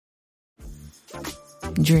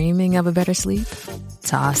Dreaming of a better sleep?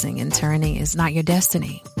 Tossing and turning is not your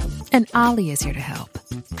destiny. And Ollie is here to help.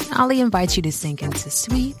 Ollie invites you to sink into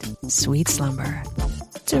sweet, sweet slumber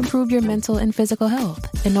to improve your mental and physical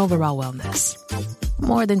health and overall wellness.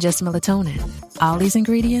 More than just melatonin, Ollie's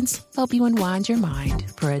ingredients help you unwind your mind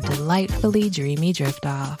for a delightfully dreamy drift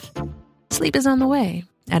off. Sleep is on the way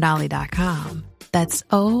at Ollie.com. That's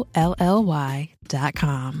OLLY.com.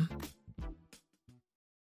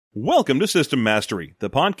 Welcome to System Mastery, the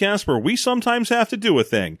podcast where we sometimes have to do a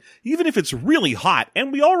thing, even if it's really hot,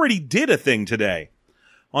 and we already did a thing today.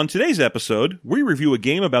 On today's episode, we review a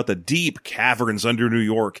game about the deep caverns under New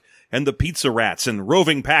York and the pizza rats and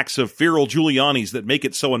roving packs of feral Giulianis that make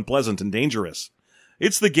it so unpleasant and dangerous.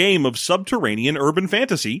 It's the game of subterranean urban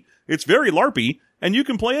fantasy, it's very LARPy, and you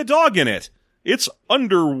can play a dog in it. It's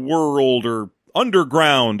Underworld or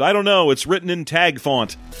Underground, I don't know, it's written in tag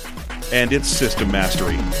font. And it's System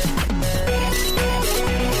Mastery.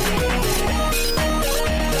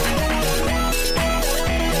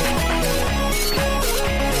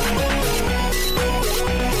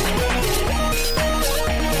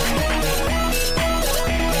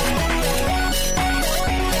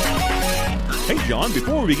 Hey, John,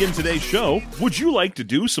 before we begin today's show, would you like to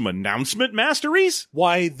do some announcement masteries?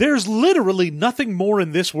 Why, there's literally nothing more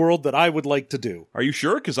in this world that I would like to do. Are you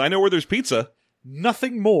sure? Because I know where there's pizza.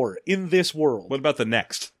 Nothing more in this world. What about the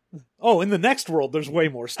next? Oh, in the next world, there's way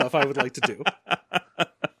more stuff I would like to do.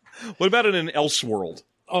 What about in an Elseworld?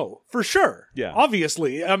 Oh, for sure. Yeah.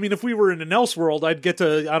 Obviously. I mean, if we were in an Elseworld, I'd get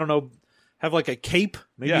to, I don't know, have like a cape,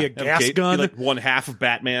 maybe a gas gun. Be like one half of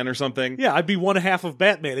Batman or something. Yeah, I'd be one half of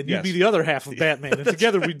Batman, and you'd be the other half of Batman, and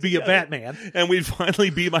together we'd be a Batman. And we'd finally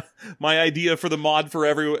be my idea for the mod for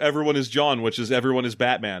everyone is John, which is everyone is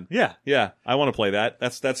Batman. Yeah. Yeah, I want to play that.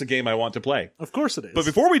 That's a game I want to play. Of course it is. But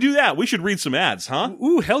before we do that, we should read some ads, huh?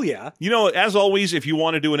 Ooh, hell yeah. You know, as always, if you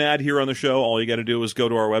want to do an ad here on the show, all you got to do is go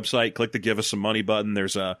to our website, click the Give Us Some Money button.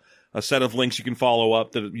 There's a set of links you can follow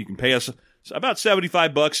up that you can pay us about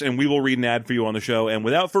 $75, and we will read an ad for you on the show. And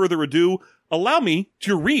without further ado, allow me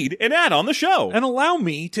to read an ad on the show. And allow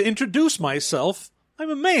me to introduce myself. I'm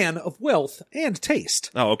a man of wealth and taste.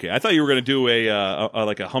 Oh, okay. I thought you were going to do a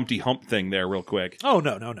like a Humpty Hump thing there real quick. Oh,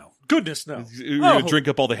 no. Goodness, no. You're going to drink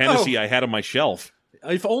up all the Hennessy I had on my shelf.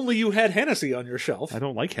 If only you had Hennessy on your shelf. I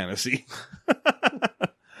don't like Hennessy.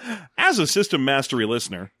 As a System Mastery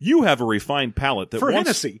listener, you have a refined palate that For wants...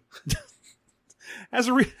 Hennessy. As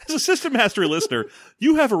a System Mastery listener,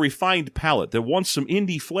 you have a refined palate that wants some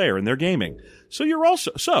indie flair in their gaming. So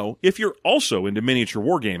if you're also into miniature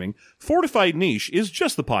wargaming, Fortified Niche is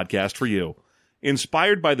just the podcast for you.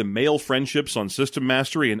 Inspired by the male friendships on System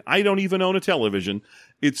Mastery and I Don't Even Own a Television,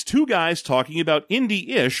 it's two guys talking about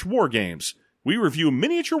indie-ish wargames. We review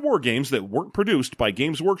miniature wargames that weren't produced by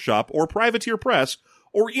Games Workshop or Privateer Press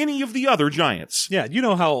or any of the other giants. Yeah, you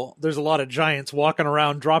know how there's a lot of giants walking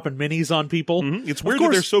around dropping minis on people? Mm-hmm. It's weird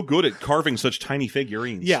that they're so good at carving such tiny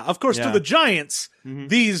figurines. Yeah, of course, to the giants,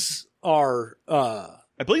 these are...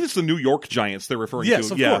 I believe it's the New York Giants they're referring to.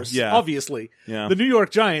 Yes, of course, obviously. Yeah. The New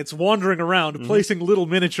York Giants wandering around, placing little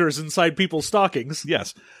miniatures inside people's stockings.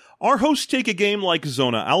 Yes. Our hosts take a game like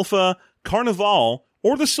Zona Alpha, Carnival,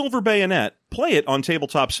 or the Silver Bayonet, play it on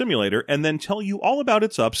Tabletop Simulator, and then tell you all about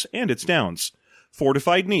its ups and its downs.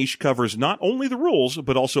 Fortified Niche covers not only the rules,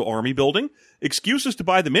 but also army building, excuses to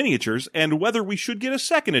buy the miniatures, and whether we should get a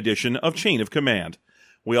second edition of Chain of Command.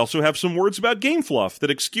 We also have some words about game fluff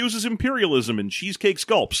that excuses imperialism and cheesecake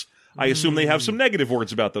sculpts. I assume they have some negative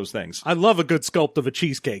words about those things. I love a good sculpt of a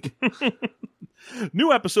cheesecake.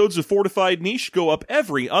 New episodes of Fortified Niche go up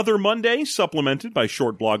every other Monday, supplemented by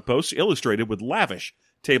short blog posts illustrated with lavish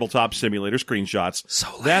Tabletop Simulator screenshots. So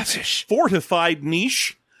lavish. That's Fortified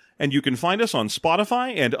Niche. And you can find us on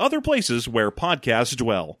Spotify and other places where podcasts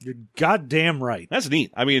dwell. You're goddamn right. That's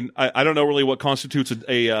neat. I mean, I don't know really what constitutes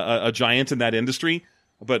a giant in that industry,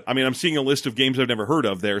 but I mean, I'm seeing a list of games I've never heard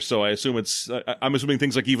of there, so I assume I'm assuming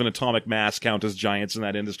things like even Atomic Mass count as giants in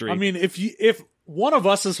that industry. I mean, if one of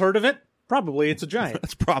us has heard of it, probably it's a giant.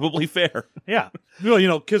 That's probably fair. Yeah. Well, you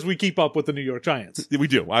know, because we keep up with the New York Giants. We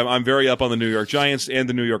do. I'm very up on the New York Giants and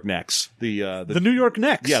the New York Knicks. The New York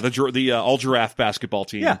Knicks. Yeah, the all giraffe basketball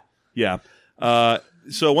team. Yeah. Yeah.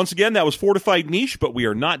 So once again, that was Fortified Niche, but we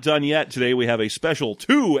are not done yet. Today we have a special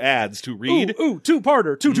 2 ads to read. Ooh,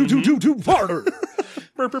 two-parter. Two-parter.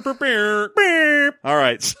 All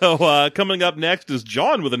right, so coming up next is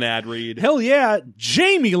John with an ad read. Hell yeah.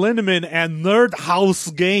 Jamie Lindemann and Nerd House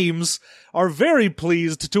Games are very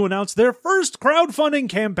pleased to announce their first crowdfunding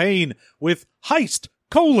campaign with Heist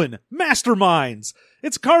Masterminds.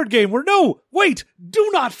 It's a card game where do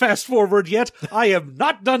not fast forward yet. I am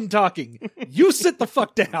not done talking. You sit the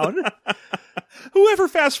fuck down. Whoever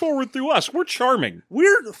fast forward through us, we're charming.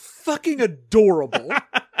 We're fucking adorable.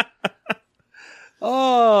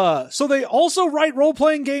 So they also write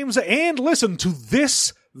role-playing games and listen to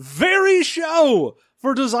this very show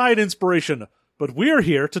for design inspiration. But we're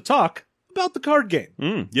here to talk about the card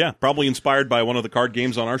game. Yeah, probably inspired by one of the card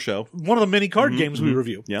games on our show. One of the many card games we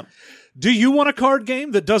review. Yeah. Do you want a card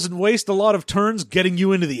game that doesn't waste a lot of turns getting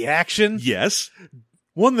you into the action? Yes.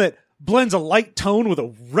 One that blends a light tone with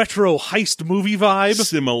a retro heist movie vibe?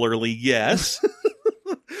 Similarly, yes.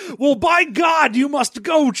 Well, by God, you must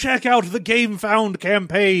go check out the Game Found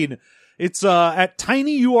campaign. It's at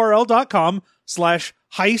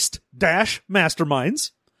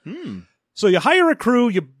tinyurl.com/heist-masterminds. So you hire a crew,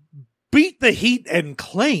 you beat the heat, and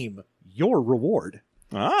claim your reward.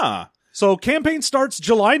 Ah. So campaign starts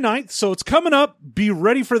July 9th, so it's coming up. Be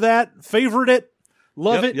ready for that. Favorite it.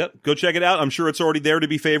 Love it. Yep. Go check it out. I'm sure it's already there to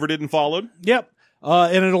be favorited and followed. Yep.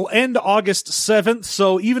 And it'll end August 7th,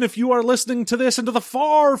 so even if you are listening to this into the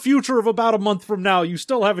far future of about a month from now, you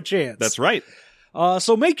still have a chance. That's right.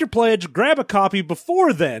 So make your pledge, grab a copy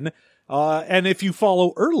before then, and if you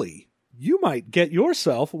follow early, you might get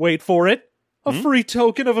yourself, wait for it, a free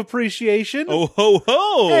token of appreciation. Oh, ho,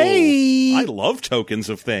 ho! Hey! I love tokens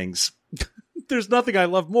of things. There's nothing I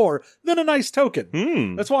love more than a nice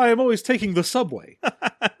token. That's why I'm always taking the subway.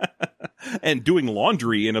 And doing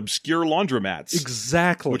laundry in obscure laundromats.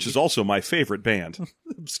 Exactly. Which is also my favorite band.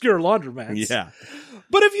 Obscure laundromats. Yeah.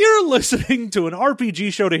 But if you're listening to an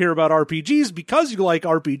RPG show to hear about RPGs because you like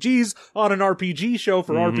RPGs on an RPG show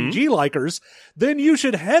for RPG likers, then you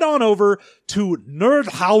should head on over to Nerd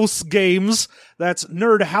House Games. That's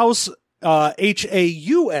Nerd House, Haus.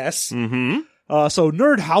 So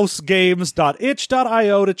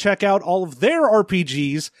nerdhousegames.itch.io to check out all of their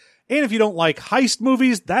RPGs. And if you don't like heist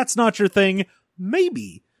movies, that's not your thing.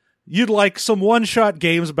 Maybe you'd like some one-shot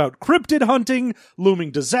games about cryptid hunting,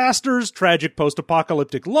 looming disasters, tragic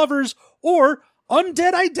post-apocalyptic lovers, or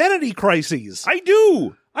undead identity crises. I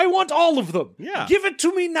do! I want all of them. Yeah. Give it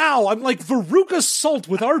to me now. I'm like Veruca Salt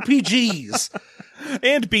with RPGs.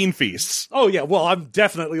 And bean feasts. Oh, yeah. Well, I'm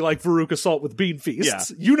definitely like Veruca Salt with bean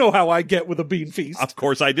feasts. Yeah. You know how I get with a bean feast. Of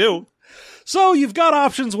course I do. So you've got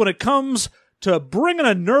options when it comes to bringing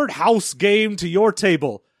a Nerd House game to your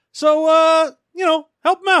table. So,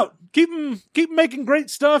 help them out. Keep them making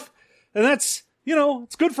great stuff. And that's,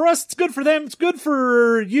 it's good for us. It's good for them. It's good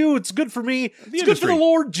for you. It's good for me. It's good for the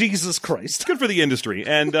Lord Jesus Christ. It's good for the industry.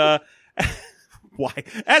 And, why?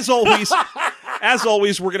 As always,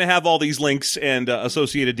 we're going to have all these links and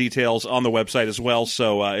associated details on the website as well.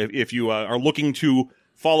 So, if you are looking to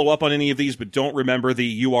follow up on any of these, but don't remember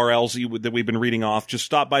the URLs that we've been reading off, just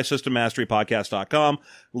stop by systemmasterypodcast.com,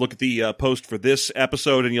 look at the post for this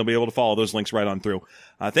episode, and you'll be able to follow those links right on through.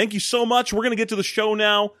 Thank you so much. We're going to get to the show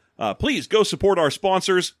now. Please go support our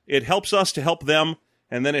sponsors. It helps us to help them,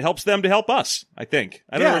 and then it helps them to help us, I think.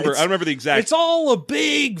 I don't remember the exact... It's all a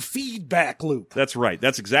big feedback loop. That's right.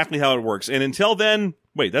 That's exactly how it works. And until then...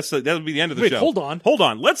 Wait, that'll be the end of the show. Hold on. Hold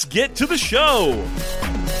on. Let's get to the show.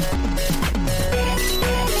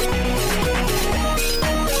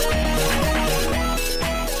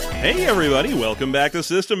 Hey everybody, welcome back to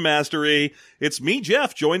System Mastery. It's me,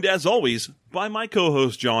 Jeff, joined as always by my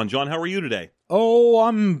co-host, John. John, how are you today? Oh,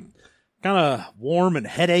 I'm kind of warm and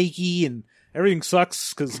headachy and everything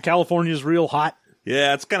sucks because California's real hot.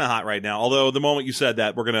 Yeah, it's kind of hot right now. Although the moment you said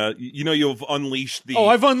that, we're gonna, you've unleashed the... Oh,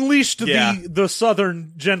 I've unleashed the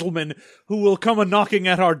southern gentleman who will come a-knocking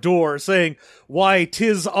at our door saying, why,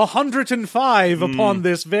 'tis 105 upon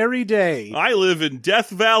this very day. I live in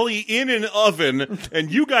Death Valley in an oven,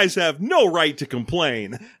 and you guys have no right to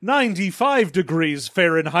complain. 95 degrees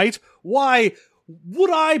Fahrenheit. Why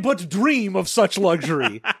would I but dream of such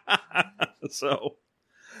luxury? So...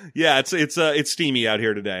 yeah, it's steamy out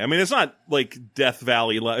here today. I mean, it's not like Death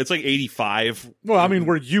Valley. It's like 85. Well, I mean,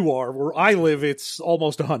 where you are, where I live, it's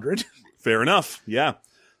almost 100. Fair enough. Yeah.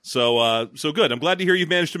 So good. I'm glad to hear you've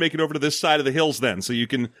managed to make it over to this side of the hills then, so you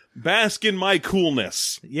can bask in my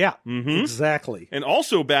coolness. Yeah, exactly. And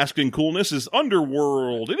also bask in coolness is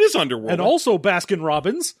Underworld. It is Underworld. And also Baskin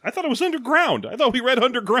Robbins. I thought it was Underground. I thought we read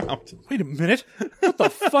Underground. Wait a minute. What the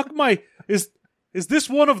fuck Is this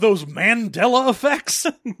one of those Mandela effects?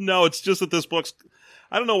 No, it's just that this book's...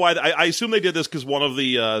 I don't know why. I assume they did this because one of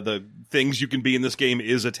the things you can be in this game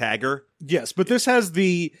is a tagger. Yes, but this has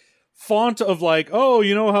the font of like, oh,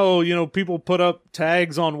 you know how, people put up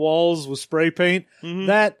tags on walls with spray paint?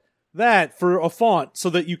 That that for a font so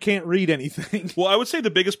that you can't read anything. Well, I would say the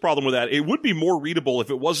biggest problem with that, it would be more readable if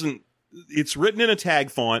it wasn't, it's written in a tag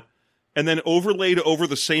font and then overlaid over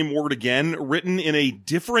the same word again, written in a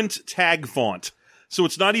different tag font. So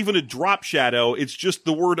it's not even a drop shadow, it's just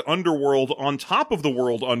the word underworld on top of the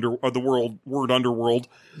word underworld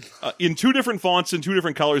in two different fonts in two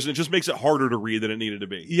different colors, and it just makes it harder to read than it needed to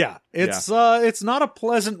be. Yeah, it's not a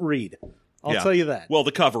pleasant read. I'll tell you that. Well,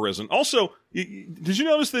 the cover isn't. Also, did you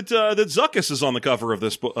notice that that Zuckuss is on the cover of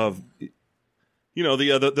this book? The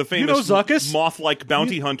famous Zuckuss? moth-like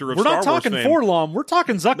bounty hunter of We're Star not Wars talking fame. Forlom. We're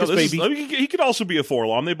talking Zuckuss, baby. He could also be a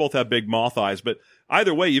Forlom. They both have big moth eyes, but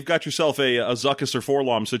either way, you've got yourself a Zuckuss or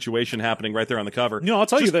Forlom situation happening right there on the cover. I'll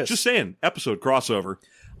tell you this. Just saying, episode crossover.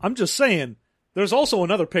 I'm just saying, there's also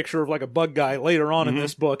another picture of like a bug guy later on in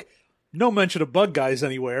this book. No mention of bug guys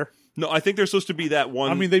anywhere. No, I think there's supposed to be that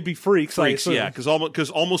one. I mean, they'd be freaks, I assume. Yeah, because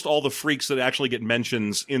almost all the freaks that actually get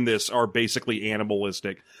mentions in this are basically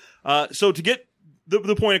animalistic. So to get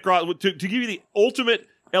the point across, to give you the ultimate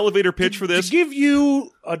elevator pitch for this, to give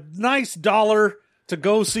you a nice $1 to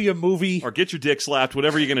go see a movie, or get your dick slapped,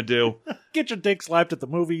 whatever you're gonna do. Get your dick slapped at the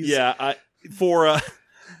movies. Yeah, for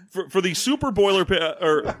the super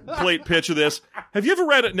boilerplate pitch of this, have you ever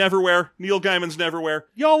read Neverwhere? Neil Gaiman's Neverwhere?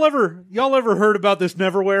 Y'all ever heard about this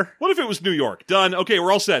Neverwhere? What if it was New York? Done. Okay,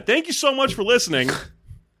 we're all set. Thank you so much for listening.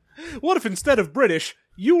 What if instead of British,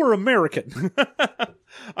 you were American?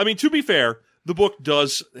 I mean, to be fair, the book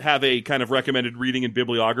does have a kind of recommended reading and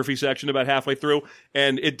bibliography section about halfway through,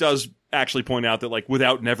 and it does actually point out that, like,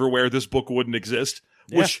 without Neverwhere, this book wouldn't exist.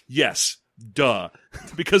 Yeah. Which, yes, duh.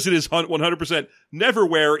 Because it is 100%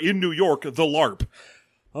 Neverwhere in New York, the LARP.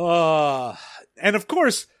 And of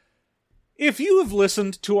course, if you have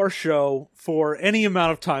listened to our show for any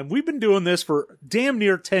amount of time, we've been doing this for damn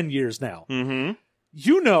near 10 years now. Mm-hmm.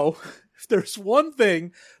 You know, if there's one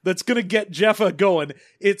thing that's going to get Jeffa going,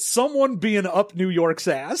 it's someone being up New York's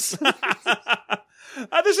ass.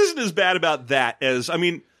 This isn't as bad about that as, I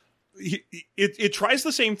mean, it tries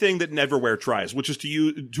the same thing that Neverwhere tries, which is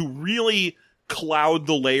to really cloud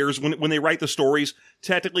the layers. When they write the stories,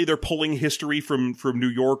 technically they're pulling history from New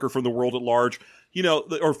York or from the world at large,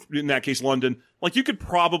 or in that case, London. Like, you could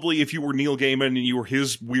probably, if you were Neil Gaiman and you were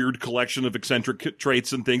his weird collection of eccentric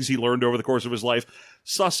traits and things he learned over the course of his life,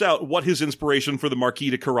 suss out what his inspiration for the Marquis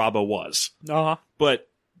de Carrabba was. Uh-huh. But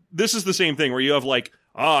this is the same thing where you have like,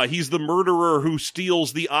 he's the murderer who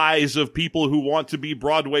steals the eyes of people who want to be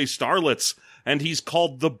Broadway starlets, and he's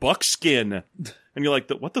called the Buckskin. And you're like,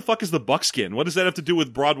 what the fuck is the Buckskin? What does that have to do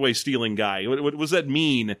with Broadway stealing guy? What does that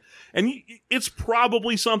mean? And it's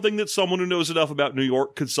probably something that someone who knows enough about New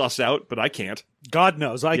York could suss out, but I can't. God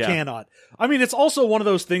knows, I cannot. I mean, it's also one of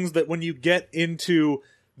those things that when you get into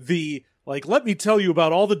the, like, let me tell you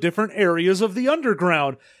about all the different areas of the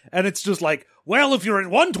underground, and it's just like, well, if you're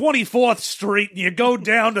at 124th Street and you go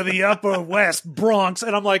down to the Upper West Bronx,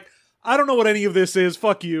 and I'm like, I don't know what any of this is.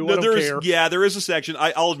 Fuck you. I don't care. Yeah, there is a section.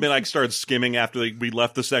 I'll admit I started skimming after we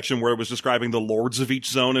left the section where it was describing the lords of each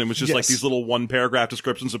zone, and it was just like these little one-paragraph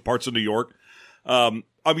descriptions of parts of New York. I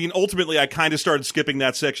mean, ultimately, I kind of started skipping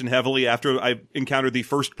that section heavily after I encountered the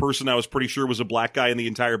first person I was pretty sure was a black guy in the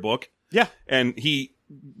entire book. Yeah. And he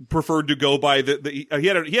preferred to go by he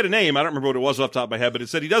had a name. I don't remember what it was off the top of my head, but it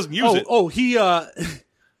said he doesn't use it. Oh, he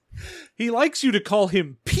likes you to call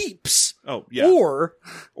him Peeps. Oh, yeah. Or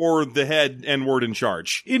the head N-word in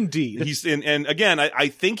charge. Indeed. He's and again, I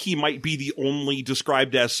think he might be the only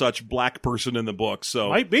described as such black person in the book. So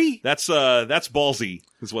might be. That's ballsy,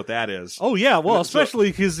 is what that is. Oh yeah, well,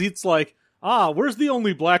 especially because it's like, where's the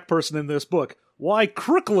only black person in this book? Why,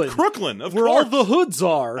 Crooklyn. Crooklyn, of where course. all the hoods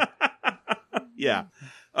are. Yeah.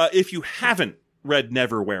 If you haven't read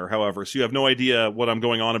Neverwhere, however, so you have no idea what I'm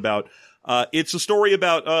going on about, it's a story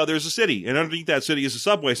about, there's a city, and underneath that city is a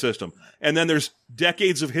subway system. And then there's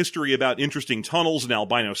decades of history about interesting tunnels and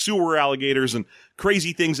albino sewer alligators and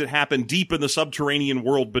crazy things that happen deep in the subterranean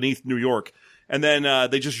world beneath New York. And then,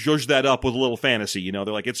 they just zhuzh that up with a little fantasy. They're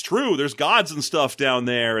like, it's true, there's gods and stuff down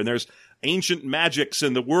there, and there's ancient magics,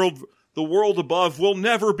 and the world above will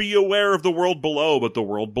never be aware of the world below, but the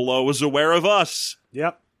world below is aware of us.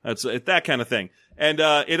 Yep. That's that kind of thing. And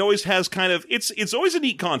it always has kind of, it's always a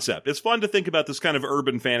neat concept. It's fun to think about this kind of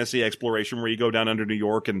urban fantasy exploration where you go down under New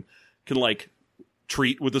York and can, like,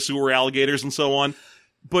 treat with the sewer alligators and so on.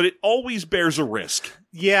 But it always bears a risk.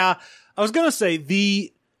 Yeah. I was going to say,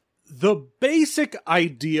 the basic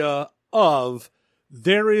idea of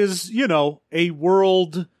there is, a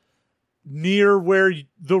world near where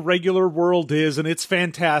the regular world is, and it's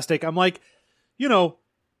fantastic. I'm like,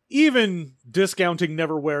 even discounting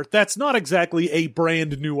Neverwhere, that's not exactly a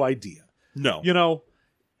brand new idea. No.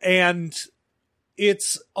 And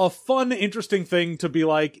it's a fun, interesting thing to be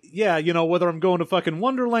like, yeah, you know, whether I'm going to fucking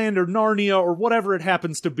Wonderland or Narnia or whatever it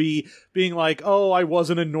happens to be, being like, oh, I was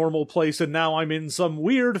in a normal place and now I'm in some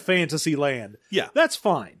weird fantasy land. Yeah. That's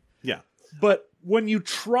fine. Yeah. But when you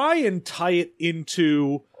try and tie it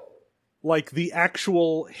into, like, the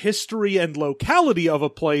actual history and locality of a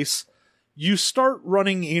place, you start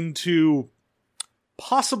running into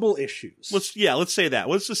possible issues. Let's say that.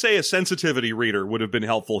 Let's just say a sensitivity reader would have been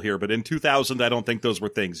helpful here, but in 2000, I don't think those were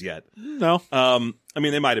things yet. No. I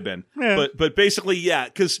mean, they might have been. Yeah. But basically, yeah,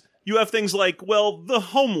 because you have things like, well, the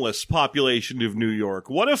homeless population of New York.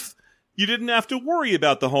 What if you didn't have to worry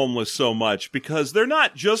about the homeless so much? Because they're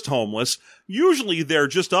not just homeless. Usually they're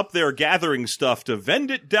just up there gathering stuff to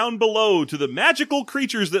vend it down below to the magical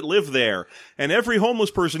creatures that live there. And every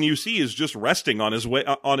homeless person you see is just resting on his way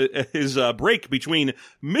on his break between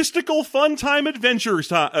mystical fun time adventures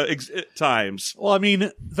times. Well, I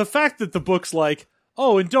mean, the fact that the book's like,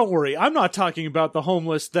 oh, and don't worry, I'm not talking about the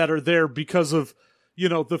homeless that are there because of, you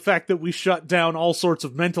know, the fact that we shut down all sorts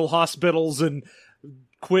of mental hospitals and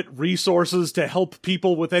quit resources to help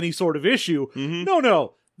people with any sort of issue. Mm-hmm.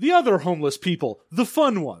 No. The other homeless people, the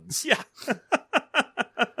fun ones. Yeah.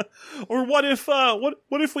 Or what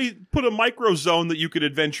if we put a micro zone that you could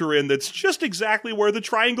adventure in that's just exactly where the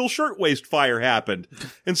Triangle Shirtwaist fire happened.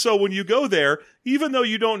 And so when you go there, even though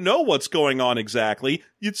you don't know what's going on exactly,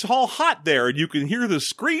 it's all hot there and you can hear the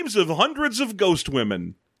screams of hundreds of ghost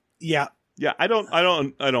women. Yeah. Yeah, I don't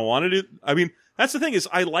want to do. I mean, that's the thing is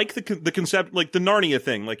I like the concept, like the Narnia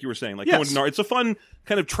thing, like you were saying, like yes. going to Narnia. It's a fun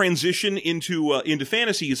kind of transition into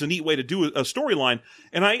fantasy. It's a neat way to do a storyline,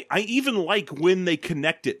 and I even like when they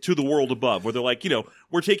connect it to the world above, where they're like, you know,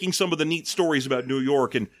 we're taking some of the neat stories about New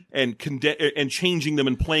York and changing them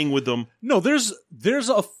and playing with them. No, there's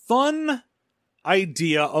a fun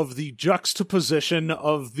idea of the juxtaposition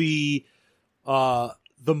of the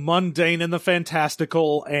mundane and the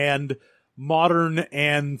fantastical and modern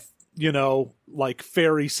and, you know, like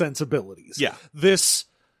fairy sensibilities. Yeah. This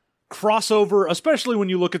crossover, especially when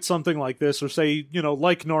you look at something like this, or say, you know,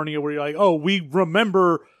 like Narnia, where you're like, oh, we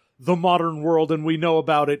remember the modern world and we know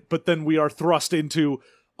about it, but then we are thrust into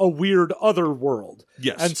a weird other world.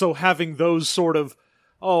 Yes. And so having those sort of,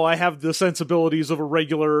 oh, I have the sensibilities of a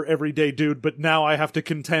regular everyday dude, but now I have to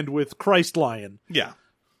contend with Christ Lion. Yeah.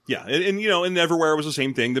 Yeah, and you know, in Neverwhere was the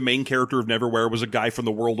same thing. The main character of Neverwhere was a guy from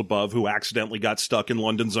the world above who accidentally got stuck in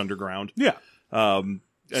London's underground. Yeah.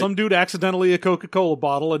 Some dude accidentally a Coca-Cola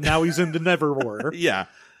bottle, and now he's into Neverwhere. Yeah.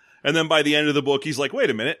 And then by the end of the book, he's like, wait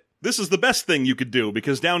a minute, this is the best thing you could do,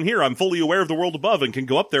 because down here I'm fully aware of the world above and can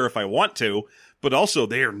go up there if I want to, but also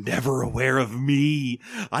they are never aware of me.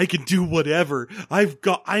 I can do whatever.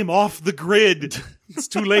 I'm off the grid. It's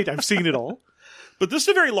too late. I've seen it all. But this is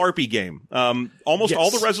a very LARPy game. Almost Yes.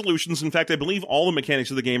 all the resolutions, in fact, I believe all the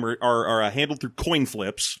mechanics of the game are handled through coin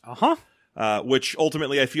flips, which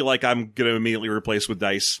ultimately I feel like I'm going to immediately replace with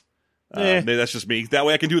dice. Maybe that's just me. That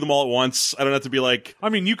way I can do them all at once. I don't have to be like... I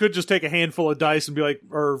mean, you could just take a handful of dice and be like,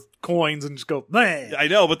 or coins, and just go, man. I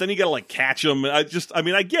know, but then you gotta like catch them. I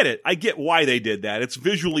get it. I get why they did that. It's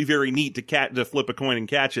visually very neat to flip a coin and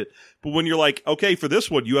catch it. But when you're like, okay, for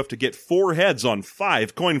this one, you have to get 4 heads on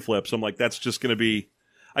 5 coin flips. I'm like, that's just gonna be...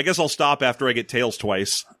 I guess I'll stop after I get tails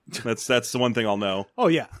twice. That's the one thing I'll know. Oh,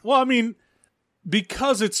 yeah. Well, I mean,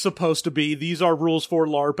 because it's supposed to be, these are rules for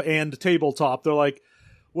LARP and tabletop. They're like,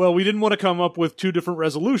 well, we didn't want to come up with 2 different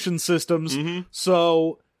resolution systems,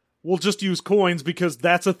 so we'll just use coins because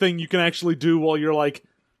that's a thing you can actually do while you're, like,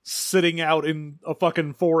 sitting out in a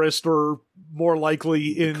fucking forest or more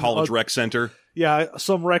likely in... College rec center. Yeah,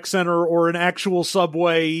 some rec center or an actual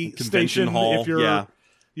subway Convention station hall, if you're,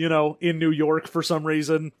 you know, in New York for some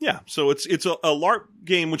reason. Yeah, so it's a LARP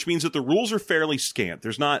game, which means that the rules are fairly scant.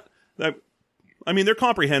 There's not... I mean, they're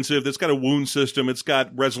comprehensive. It's got a wound system. It's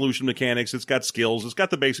got resolution mechanics. It's got skills. It's got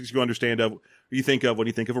the basics you understand of, you think of when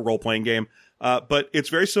you think of a role-playing game. But it's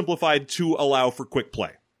very simplified to allow for quick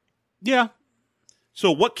play. Yeah.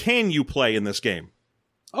 So what can you play in this game?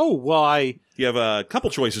 Oh, well, You have a couple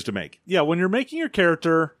choices to make. Yeah, when you're making your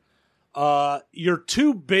character, your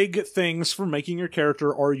 2 big things for making your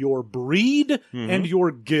character are your breed and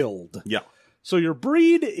your guild. Yeah. So your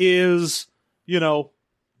breed is, you know,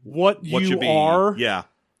 what you be. are. Yeah.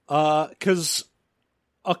 Because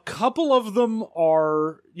a couple of them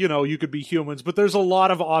are, you know, you could be humans, but there's a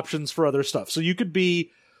lot of options for other stuff. So you could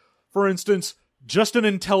be, for instance, just an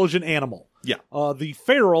intelligent animal. Yeah. The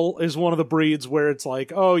feral is one of the breeds where it's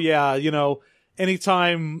like, oh yeah, you know,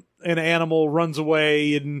 anytime an animal runs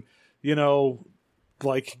away and, you know,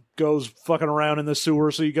 like goes fucking around in the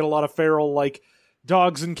sewer, so you get a lot of feral, like,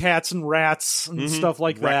 dogs and cats and rats and stuff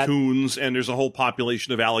like that. Raccoons, and there's a whole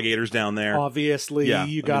population of alligators down there. Obviously, Yeah,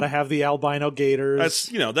 you got to have the albino gators.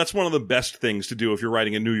 That's one of the best things to do if you're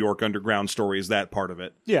writing a New York Underground story, is that part of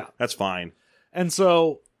it. Yeah. That's fine. And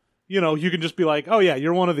so, you can just be like, oh yeah,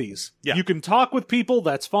 you're one of these. Yeah. You can talk with people,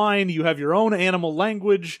 that's fine. You have your own animal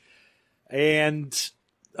language, and,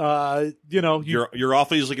 You're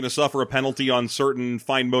obviously going to suffer a penalty on certain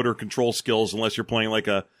fine motor control skills unless you're playing like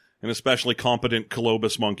an especially competent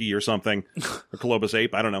Colobus monkey or something, or Colobus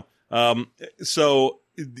ape, I don't know.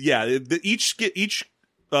 Each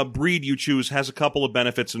breed you choose has a couple of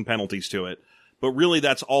benefits and penalties to it. But really,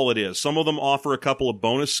 that's all it is. Some of them offer a couple of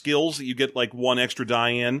bonus skills that you get like one extra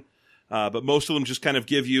die in. But most of them just kind of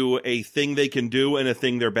give you a thing they can do and a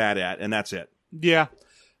thing they're bad at, and that's it. Yeah.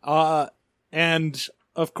 And,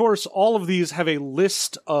 of course, all of these have a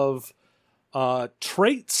list of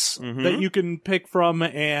traits that you can pick from,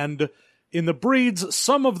 and in the breeds,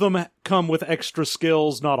 some of them come with extra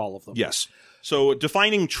skills, not all of them. Yes. So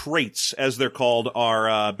defining traits, as they're called,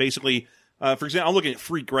 are basically... for example, I'm looking at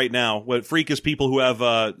Freak right now. What Freak is people who have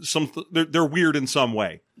they're weird in some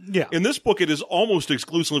way. Yeah. In this book, it is almost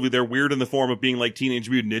exclusively they're weird in the form of being like Teenage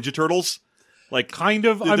Mutant Ninja Turtles. Like, kind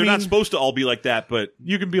of. They're not supposed to all be like that, but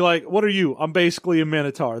you can be like, "What are you? I'm basically a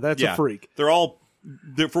minotaur." That's a freak. They're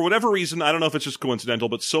for whatever reason, I don't know if it's just coincidental,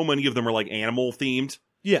 but so many of them are like animal themed.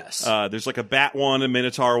 Yes. There's like a bat one, a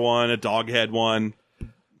minotaur one, a doghead one.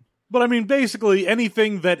 But I mean, basically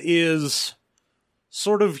anything that is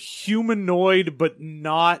sort of humanoid, but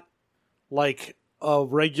not like a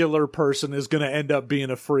regular person, is going to end up being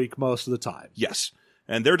a freak most of the time. Yes.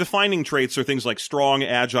 And their defining traits are things like strong,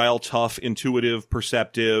 agile, tough, intuitive,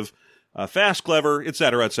 perceptive, fast, clever,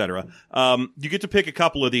 etc., etc. You get to pick a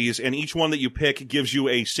couple of these, and each one that you pick gives you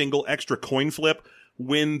a single extra coin flip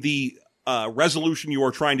when the resolution you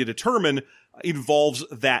are trying to determine involves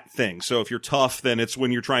that thing. So if you're tough, then it's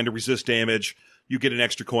when you're trying to resist damage, you get an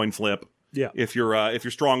extra coin flip. Yeah. If you're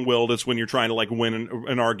strong-willed, it's when you're trying to like win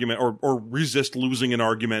an argument or resist losing an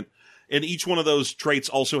argument. And each one of those traits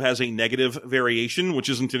also has a negative variation, which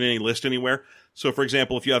isn't in any list anywhere. So, for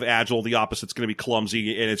example, if you have agile, the opposite's going to be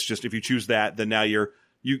clumsy, and it's just if you choose that, then now you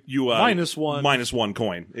minus one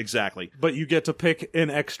coin. Exactly. But you get to pick an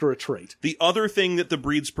extra trait. The other thing that the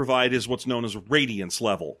breeds provide is what's known as radiance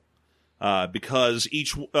level. Because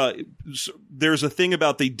there's a thing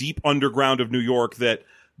about the deep underground of New York that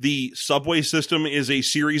the subway system is a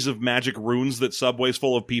series of magic runes that subways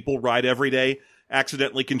full of people ride every day,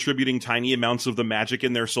 accidentally contributing tiny amounts of the magic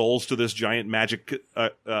in their souls to this giant magic.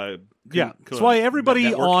 That's why everybody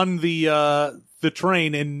network. On the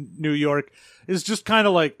train in New York is just kind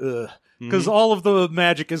of like, because all of the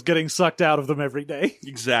magic is getting sucked out of them every day.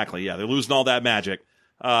 Exactly. Yeah, they're losing all that magic.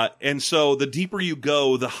 And so the deeper you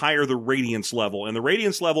go, the higher the radiance level. And the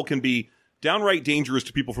radiance level can be downright dangerous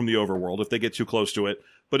to people from the overworld if they get too close to it.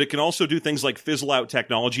 But it can also do things like fizzle out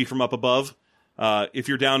technology from up above. If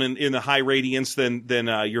you're down in the high radiance, then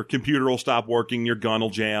your computer will stop working, your gun will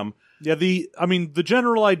jam. Yeah, the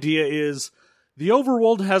general idea is the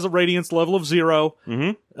overworld has a radiance level of 0.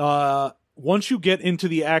 Once you get into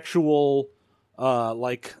the actual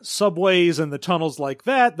like subways and the tunnels like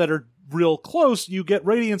that are real close, you get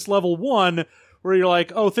radiance level 1, where you're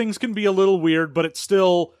like, oh, things can be a little weird, but it's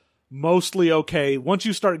still mostly okay. Once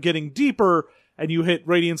you start getting deeper and you hit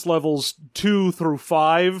radiance levels 2 through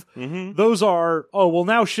 5, those are, oh, well,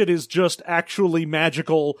 now shit is just actually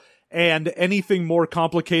magical, and anything more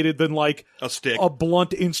complicated than like a stick, a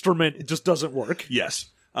blunt instrument, it just doesn't work. Yes.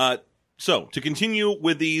 So to continue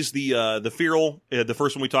with these, the feral, the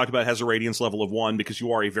first one we talked about, has a radiance level of 1 because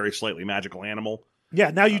you are a very slightly magical animal. Yeah,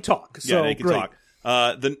 now you talk. So yeah, now you can great.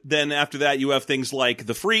 talk. Then after that, you have things like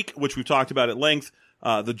the Freak, which we've talked about at length.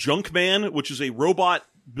 The Junk Man, which is a robot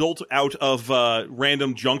built out of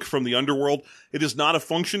random junk from the underworld. It is not a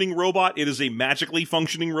functioning robot. It is a magically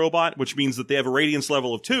functioning robot, which means that they have a radiance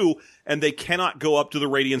level of 2, and they cannot go up to the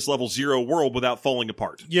radiance level 0 world without falling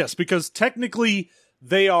apart. Yes, because technically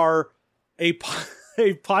they are a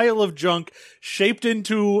pile of junk shaped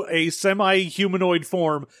into a semi-humanoid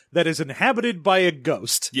form that is inhabited by a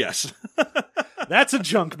ghost. Yes. That's a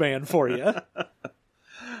junk man for you.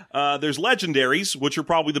 There's legendaries, which are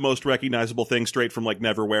probably the most recognizable thing straight from like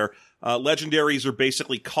Neverwhere. Legendaries are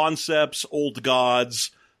basically concepts, old gods,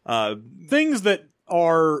 things that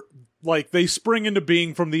are like they spring into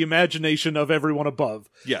being from the imagination of everyone above.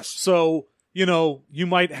 Yes. So, you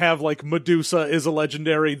might have like Medusa is a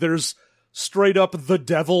legendary. There's straight up the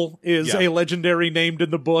devil is a legendary named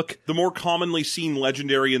in the book. The more commonly seen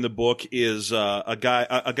legendary in the book is a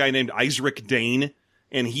guy named Isaac Dane.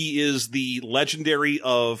 and he is the legendary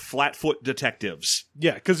of Flatfoot detectives.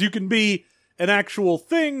 Yeah, because you can be an actual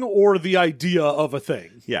thing or the idea of a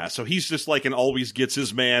thing. Yeah, so he's just like an always gets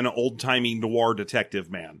his man, old-timey noir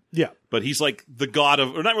detective man. Yeah. But he's like the god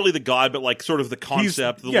of, or not really the god, but like sort of the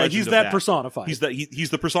concept, the legend he's of that personified. He's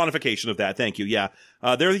the personification of that, thank you, yeah.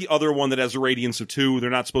 They're the other one that has a radiance of 2.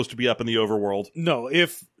 They're not supposed to be up in the overworld. No,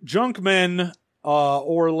 if Junkmen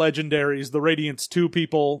or Legendaries, the Radiance 2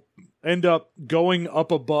 people, end up going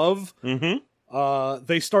up above,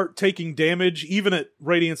 they start taking damage, even at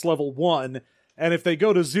Radiance level 1, and if they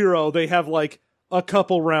go to 0, they have like a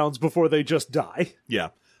couple rounds before they just die. Yeah.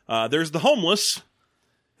 There's the homeless.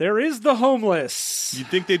 There is the homeless. You'd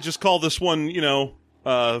think they'd just call this one,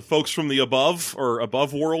 folks from the above, or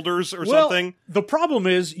above worlders or something. The problem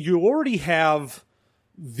is you already have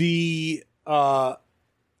the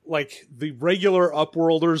the regular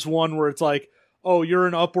Upworlders one where it's like, oh, you're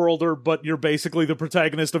an Upworlder, but you're basically the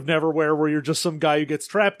protagonist of Neverwhere, where you're just some guy who gets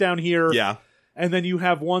trapped down here. Yeah. And then you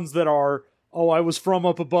have ones that are, oh, I was from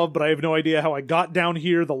up above, but I have no idea how I got down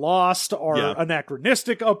here. The Lost are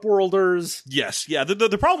anachronistic Upworlders. Yes, yeah.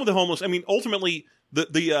 The problem with the homeless, I mean, ultimately,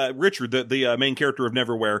 the Richard, the main character of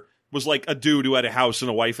Neverwhere, was like a dude who had a house and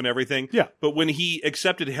a wife and everything. Yeah. But when he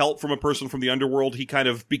accepted help from a person from the underworld, he kind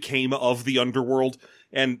of became of the underworld.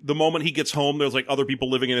 And the moment he gets home, there's like other people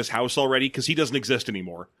living in his house already because he doesn't exist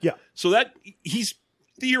anymore. Yeah. So that he's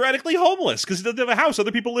theoretically homeless because he doesn't have a house.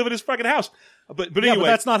 Other people live in his fucking house. But anyway, but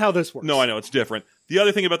that's not how this works. No, I know it's different. The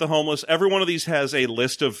other thing about the homeless, every one of these has a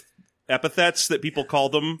list of epithets that people call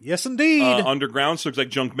them. Yes, indeed. Underground. So it's like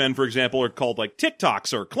Junkmen, for example, are called like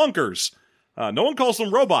TikToks or clunkers. No one calls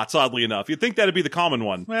them robots, oddly enough. You'd think that'd be the common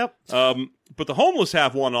one. Well, but the homeless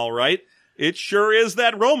have one, all right. It sure is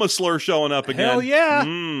that Roma slur showing up again. Hell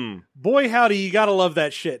yeah. Boy, howdy, you gotta love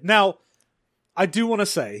that shit. Now, I do want to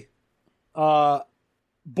say,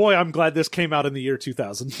 boy, I'm glad this came out in the year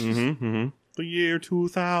 2000. The year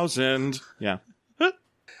 2000. Yeah.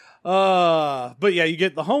 But yeah, you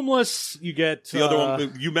get the homeless, you get the other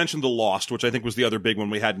one. You mentioned the Lost, which I think was the other big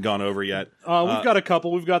one we hadn't gone over yet. We've got a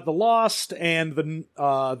couple. We've got the Lost and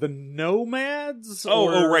the Nomads.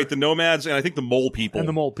 Right, the Nomads, and I think the Mole People. And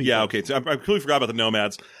the Mole People. Yeah, okay. So I completely forgot about the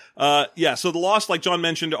Nomads. Yeah. So the Lost, like John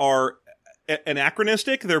mentioned, are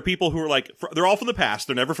anachronistic. They're people who are like, they're all from the past.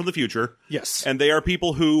 They're never from the future. Yes. And they are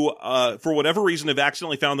people who, for whatever reason, have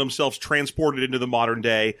accidentally found themselves transported into the modern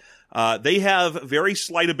day. They have very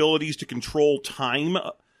slight abilities to control time,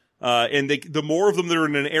 and the more of them that are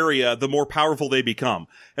in an area, the more powerful they become.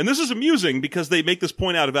 And this is amusing because they make this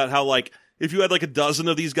point out about how, like, if you had like a dozen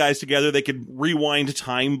of these guys together, they could rewind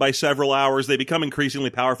time by several hours. They become increasingly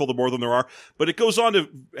powerful the more of them there are. But it goes on to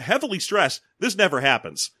heavily stress, this never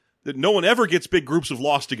happens. That no one ever gets big groups of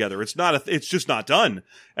Lost together. It's just not done.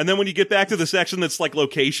 And then when you get back to the section that's like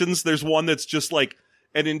locations, there's one that's just like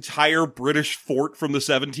an entire British fort from the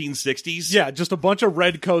 1760s. Yeah, just a bunch of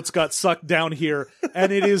redcoats got sucked down here,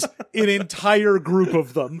 and it is an entire group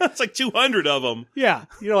of them. It's like 200 of them. Yeah,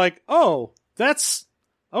 you're like, oh, that's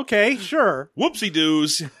okay, sure.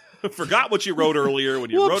 Whoopsie-doos. Forgot what you wrote earlier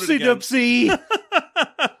when you wrote it again. Whoopsie-doopsie.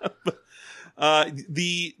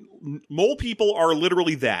 The mole people are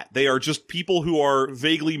literally that. They are just people who are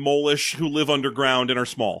vaguely mole-ish, who live underground and are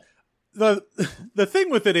small. The thing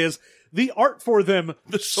with it is, the art for them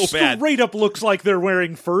so bad. Straight up looks like they're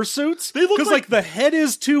wearing fursuits. They look because like the head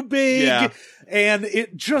is too big, and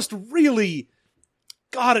it just really,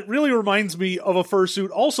 God, it really reminds me of a fursuit.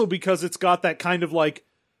 Also because it's got that kind of like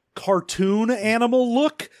cartoon animal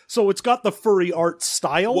look, so it's got the furry art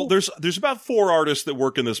style. Well, there's about 4 artists that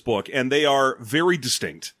work in this book, and they are very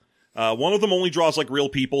distinct. One of them only draws like real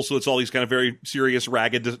people, so it's all these kind of very serious,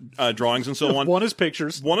 ragged drawings and so on. One is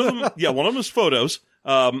pictures. One of them is photos.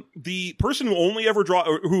 The person who only ever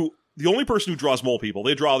the only person who draws mole people,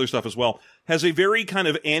 they draw other stuff as well, has a very kind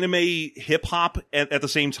of anime hip hop at the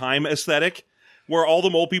same time aesthetic, where all the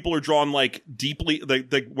mole people are drawn like deeply,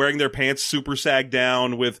 like wearing their pants super sagged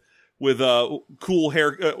down with cool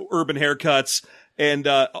hair, urban haircuts, and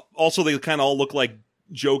also they kind of all look like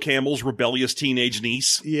Joe Campbell's rebellious teenage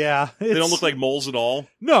niece. Yeah. They don't look like moles at all.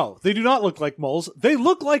 No, they do not look like moles. They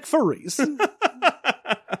look like furries. And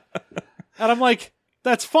I'm like,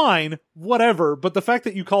 that's fine, whatever. But the fact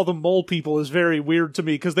that you call them mole people is very weird to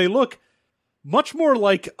me because they look much more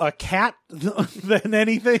like a cat than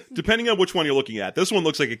anything. Depending on which one you're looking at. This one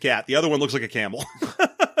looks like a cat. The other one looks like a camel.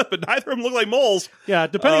 But neither of them look like moles. Yeah,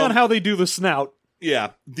 depending on how they do the snout.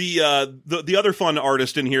 Yeah. The other fun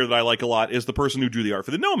artist in here that I like a lot is the person who drew the art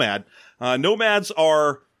for the Nomad. Nomads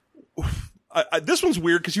are... this one's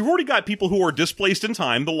weird because you've already got people who are displaced in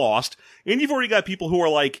time, the Lost, and you've already got people who are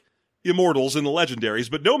like immortals in the legendaries,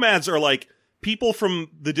 but nomads are like people from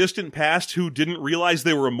the distant past who didn't realize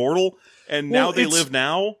they were immortal, and now they live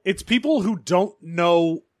now. It's people who don't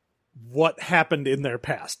know what happened in their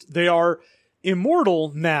past. They are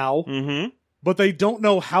immortal now, but they don't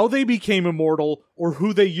know how they became immortal or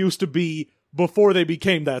who they used to be before they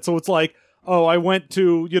became that. So it's like, oh, I went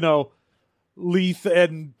to, Leith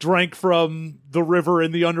and drank from the river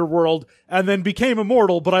in the underworld and then became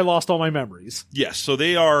immortal, but I lost all my memories. Yes, so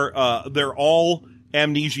they are, they're all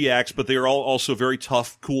amnesiacs, but they are all also very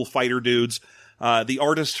tough, cool fighter dudes. The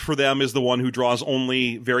artist for them is the one who draws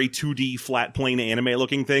only very 2D flat plane anime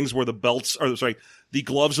looking things where the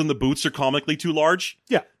gloves and the boots are comically too large.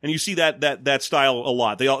 Yeah. And you see that style a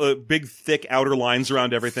lot. They all, big thick outer lines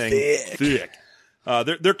around everything. Thick.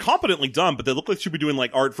 They're competently done, but they look like they should be doing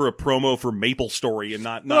like art for a promo for Maple Story and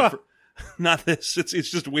not this. It's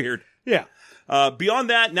just weird. Yeah. Beyond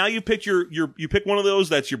that, now you pick you pick one of those,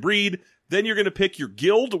 that's your breed. Then you're going to pick your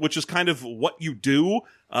guild, which is kind of what you do.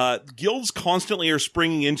 Guilds constantly are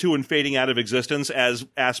springing into and fading out of existence as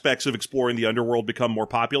aspects of exploring the underworld become more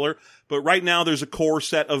popular. But right now, there's a core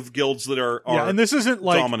set of guilds that are and this isn't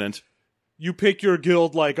like dominant. You pick your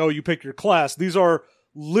guild like, oh, you pick your class. These are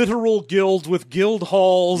literal guilds with guild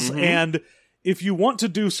halls, and if you want to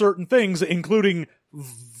do certain things, including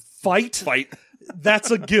fight,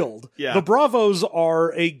 that's a guild. Yeah. The Bravos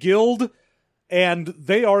are a guild, and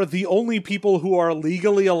they are the only people who are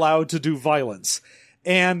legally allowed to do violence.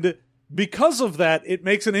 And because of that, it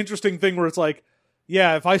makes an interesting thing where it's like,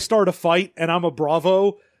 yeah, if I start a fight and I'm a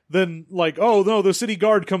Bravo, then like, oh no, the city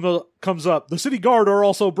guard comes up. The city guard are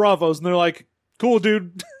also Bravos, and they're like, cool,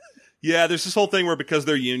 dude. Yeah, there's this whole thing where because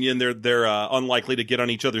they're union, they're unlikely to get on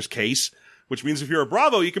each other's case, which means if you're a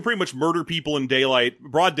Bravo, you can pretty much murder people in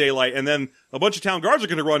broad daylight, and then a bunch of town guards are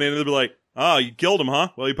going to run in and they'll be like, oh, you killed him, huh?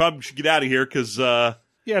 Well, you probably should get out of here because, yeah,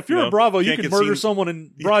 if you're a Bravo, you can murder someone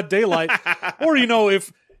in broad daylight. Or,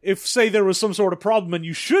 if say there was some sort of problem and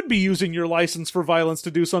you should be using your license for violence to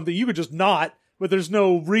do something, you could just not, but there's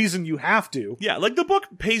no reason you have to. Yeah, like the book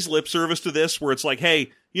pays lip service to this where it's like,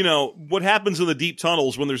 hey, what happens in the deep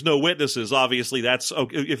tunnels when there's no witnesses? Obviously, that's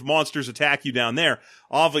okay. If monsters attack you down there,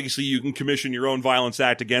 obviously you can commission your own violence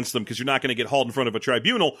act against them because you're not going to get hauled in front of a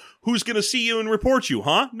tribunal. Who's going to see you and report you,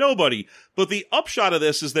 huh? Nobody. But the upshot of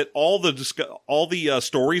this is that all the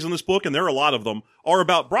stories in this book, and there are a lot of them, are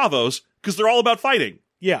about Bravos because they're all about fighting.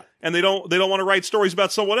 Yeah, and they don't want to write stories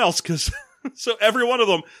about someone else because so every one of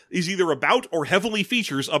them is either about or heavily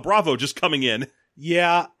features a Bravo just coming in.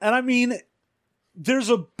 Yeah, and I mean, there's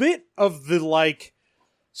a bit of the, like,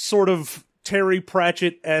 sort of Terry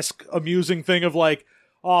Pratchett-esque amusing thing of, like,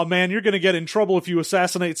 oh, man, you're going to get in trouble if you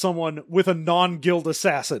assassinate someone with a non-guild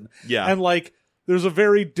assassin. Yeah. And, like, there's a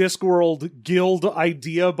very Discworld guild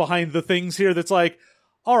idea behind the things here that's like,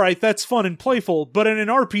 all right, that's fun and playful, but in an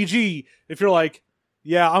RPG, if you're like,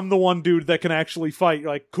 yeah, I'm the one dude that can actually fight, you're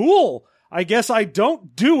like, cool! I guess I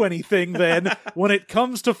don't do anything then when it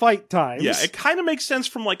comes to fight times. Yeah, it kind of makes sense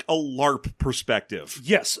from like a LARP perspective.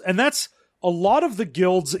 Yes, and that's a lot of the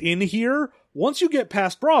guilds in here. Once you get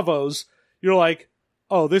past Bravos, you're like,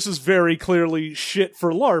 oh, this is very clearly shit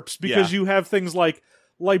for LARPs because you have things like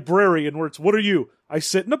Librarian, where it's, what are you? I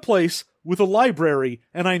sit in a place with a library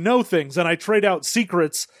and I know things and I trade out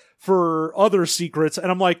secrets for other secrets. And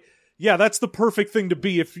I'm like, yeah, that's the perfect thing to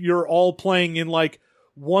be if you're all playing in like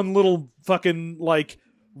one little fucking like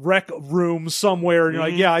rec room somewhere and you're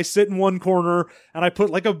like, yeah, I sit in one corner and I put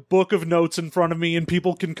like a book of notes in front of me and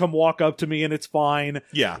people can come walk up to me and it's fine.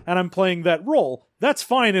 Yeah. And I'm playing that role. That's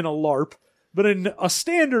fine in a LARP, but in a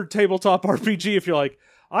standard tabletop RPG, if you're like,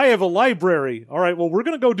 I have a library. All right, well, we're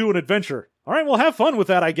going to go do an adventure. All right, well, have fun with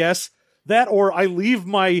that, I guess. That, or I leave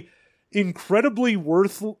my incredibly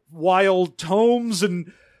worthwhile tomes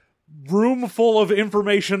and room full of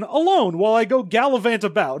information alone while I go gallivant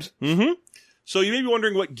about. Mm-hmm. So you may be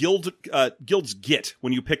wondering what guilds get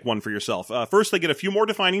when you pick one for yourself. First, they get a few more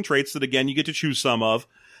defining traits that, again, you get to choose some of.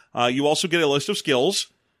 You also get a list of skills.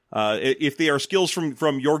 If they are skills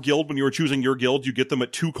from your guild, when you were choosing your guild, you get them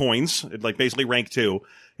at 2 coins, like basically rank 2.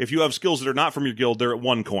 If you have skills that are not from your guild, they're at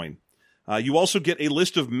 1 coin. You also get a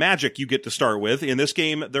list of magic you get to start with. In this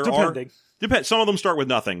game, depends. Some of them start with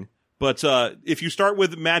nothing. But if you start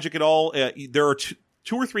with magic at all, there are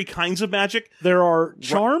 2 or 3 kinds of magic. There are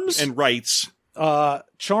charms and rites.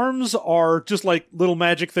 Charms are just like little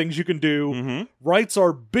magic things you can do. Mm-hmm. Rites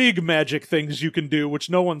are big magic things you can do, which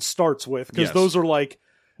no one starts with, because those are like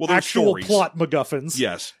actual stories. plot MacGuffins.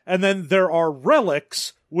 Yes. And then there are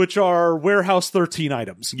relics, which are Warehouse 13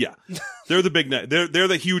 items. Yeah, they're the big. They're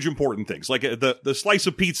the huge important things. Like the slice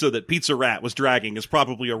of pizza that Pizza Rat was dragging is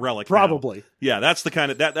probably a relic. Probably. Now. Yeah, that's the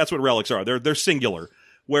kind of that's what relics are. They're singular.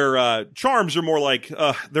 Where charms are more like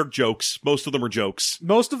they're jokes. Most of them are jokes.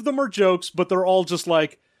 Most of them are jokes, but they're all just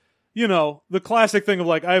like, you know, the classic thing of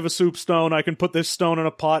like, I have a soup stone, I can put this stone in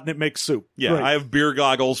a pot and it makes soup. Yeah, Great. I have beer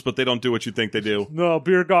goggles, but they don't do what you think they do. No,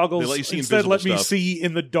 beer goggles. They let you see instead let me stuff. see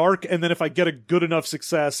in the dark, and then if I get a good enough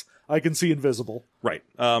success, I can see invisible. Right.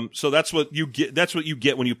 So that's what you get. That's what you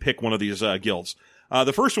get when you pick one of these guilds.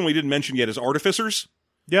 The first one we didn't mention yet is Artificers.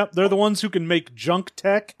 Yep, they're the ones who can make junk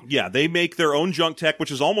tech. Yeah, they make their own junk tech,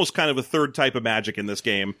 which is almost kind of a third type of magic in this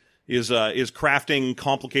game. Is crafting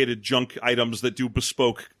complicated junk items that do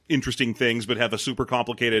bespoke, interesting things, but have a super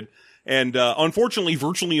complicated and unfortunately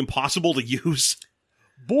virtually impossible to use.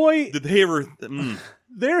 Boy, Did they ever?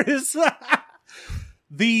 there is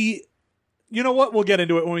the. You know what? We'll get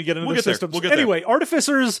into it when we get into the systems. We'll get anyway,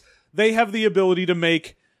 Artificers, they have the ability to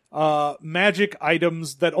make magic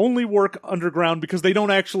items that only work underground because they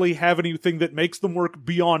don't actually have anything that makes them work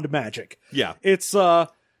beyond magic. Yeah. It's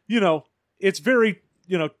it's very,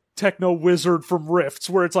 techno wizard from Rifts,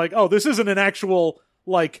 where it's like, oh, this isn't an actual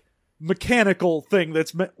like mechanical thing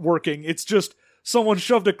that's working. It's just someone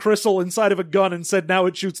shoved a crystal inside of a gun and said now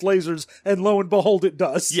it shoots lasers, and lo and behold, it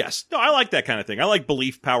does. Yes. No, I like that kind of thing. I like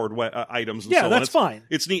belief-powered items and so on. Yeah, that's fine.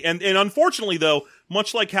 It's neat. And unfortunately, though,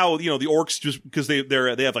 much like how, the orcs, just because they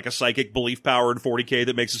have like a psychic belief-powered 40K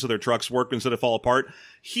that makes it so their trucks work instead of fall apart,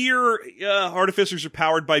 here, Artificers are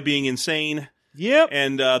powered by being insane. Yep.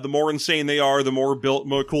 And the more insane they are, the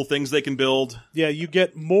more cool things they can build. Yeah, you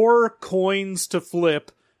get more coins to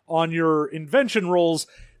flip on your invention rolls,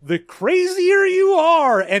 the crazier you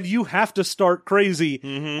are, and you have to start crazy,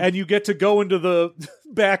 and you get to go into the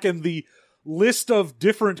back in the list of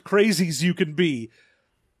different crazies you can be.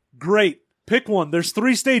 Great. Pick one. There's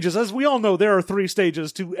 3 stages. As we all know, there are 3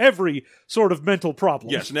 stages to every sort of mental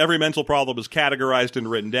problem. Yes, and every mental problem is categorized and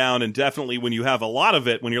written down, and definitely when you have a lot of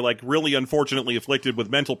it, when you're like really unfortunately afflicted with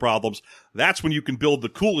mental problems, that's when you can build the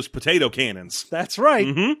coolest potato cannons. That's right.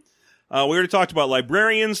 We already talked about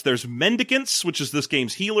librarians. There's mendicants, which is this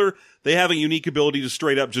game's healer. They have a unique ability to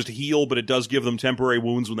straight up just heal, but it does give them temporary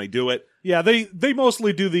wounds when they do it. Yeah, they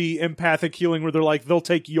mostly do the empathic healing where they're like, they'll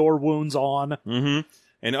take your wounds on.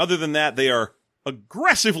 And other than that, they are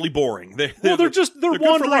aggressively boring. They're They're good for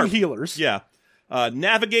wandering LARP. healers. Yeah.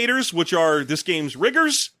 Navigators, which are this game's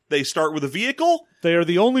riggers. They start with a vehicle. They are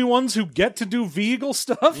the only ones who get to do vehicle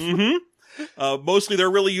stuff. Mostly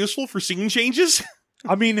they're really useful for scene changes.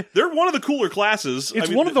 I mean, They're one of the cooler classes. it's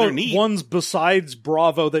one of the neat. ones besides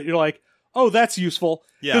Bravo that you're like, oh, that's useful.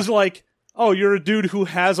 Yeah. Because like, oh, you're a dude who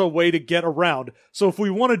has a way to get around. So if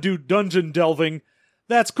we want to do dungeon delving,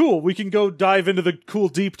 that's cool. We can go dive into the cool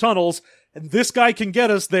deep tunnels, and this guy can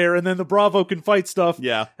get us there, and then the Bravo can fight stuff.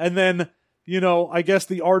 Yeah. And then, I guess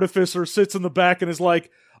the Artificer sits in the back and is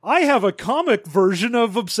like, I have a comic version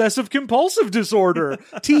of obsessive compulsive disorder.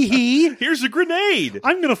 Tee-hee. Here's a grenade.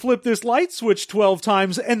 I'm going to flip this light switch 12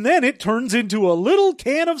 times, and then it turns into a little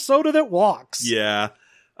can of soda that walks. Yeah.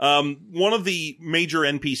 One of the major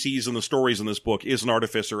NPCs in the stories in this book is an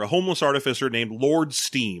artificer, a homeless artificer named Lord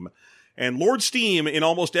Steam. And Lord Steam, in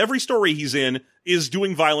almost every story he's in, is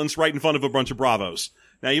doing violence right in front of a bunch of Bravos.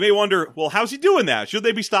 Now, you may wonder, well, how's he doing that? Should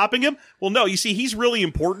they be stopping him? Well, no, you see, he's really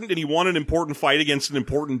important, and he won an important fight against an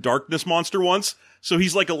important darkness monster once, so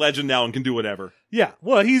he's like a legend now and can do whatever. Yeah,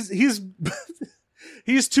 well, he's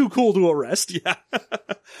he's too cool to arrest. Yeah.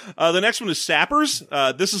 The next one is Sappers.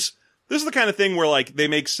 This is the kind of thing where, like, they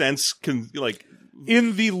make sense,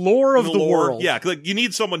 In the lore of the world. Yeah, like you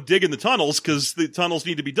need someone digging the tunnels because the tunnels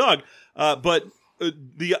need to be dug. But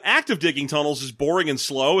the act of digging tunnels is boring and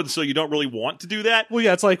slow, and so you don't really want to do that. Well,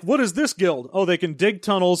 yeah, it's like, what is this guild? Oh, they can dig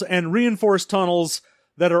tunnels and reinforce tunnels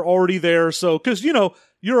that are already there. So, because,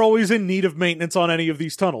 you're always in need of maintenance on any of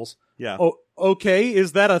these tunnels. Yeah. Oh, okay,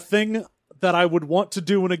 is that a thing that I would want to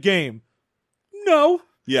do in a game? No.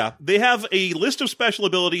 Yeah, they have a list of special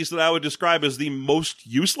abilities that I would describe as the most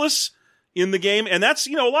useless in the game, and that's,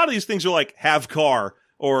 a lot of these things are like, have car,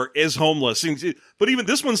 or is homeless. But even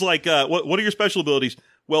this one's like, what are your special abilities?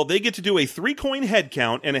 Well, they get to do a 3-coin head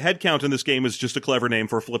count, and a head count in this game is just a clever name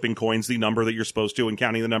for flipping coins, the number that you're supposed to, and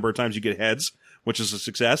counting the number of times you get heads, which is a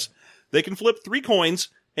success. They can flip 3 coins,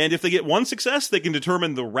 and if they get 1 success, they can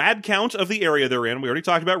determine the rad count of the area they're in. We already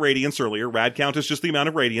talked about radiance earlier. Rad count is just the amount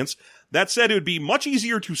of radiance. That said, it would be much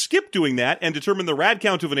easier to skip doing that and determine the rad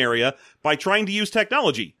count of an area by trying to use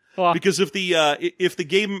technology. Because if the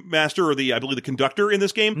game master or I believe the conductor in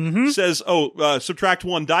this game says, subtract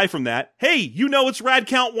 1 die from that, hey, you know it's rad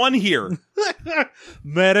count 1 here.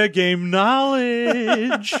 Metagame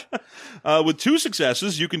knowledge. With 2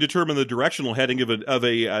 successes, you can determine the directional heading of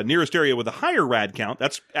a nearest area with a higher rad count.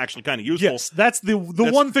 That's actually kind of useful. Yes, that's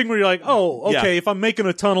one thing where you're like, oh, okay, if I'm making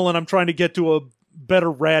a tunnel and I'm trying to get to a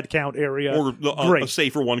better rad count area, or a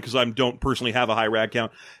safer one because I don't personally have a high rad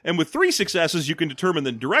count. And with 3 successes, you can determine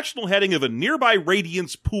the directional heading of a nearby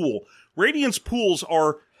Radiance pool. Radiance pools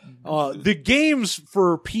are the games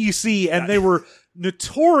for PC, and they were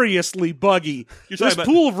notoriously buggy. This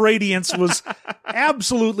pool of Radiance was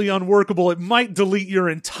absolutely unworkable. It might delete your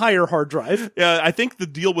entire hard drive. Yeah, I think the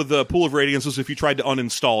deal with the pool of Radiance was if you tried to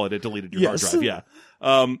uninstall it, it deleted your hard drive. Yeah.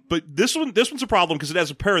 But this one's a problem because it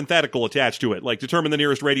has a parenthetical attached to it, like determine the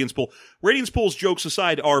nearest Radiance pool. Radiance pools, jokes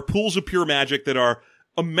aside, are pools of pure magic that are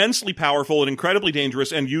immensely powerful and incredibly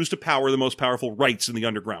dangerous and used to power the most powerful rites in the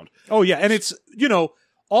underground. Oh yeah, and it's,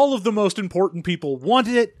 all of the most important people want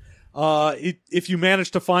it. If you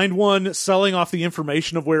manage to find one, selling off the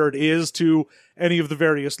information of where it is to any of the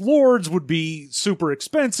various lords would be super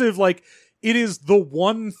expensive. Like, it is the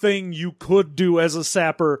one thing you could do as a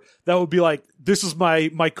sapper that would be like, this is my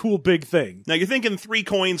cool big thing. Now, you're thinking 3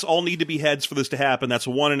 coins all need to be heads for this to happen. That's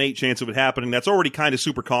a 1 in 8 chance of it happening. That's already kind of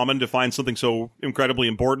super common to find something so incredibly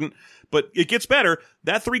important. But it gets better.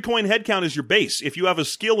 That 3 coin head count is your base. If you have a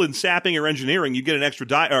skill in sapping or engineering, you get an extra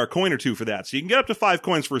or a coin or 2 for that. So you can get up to 5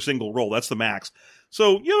 coins for a single roll. That's the max.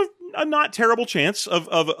 So you have a not terrible chance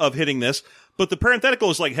of hitting this. But the parenthetical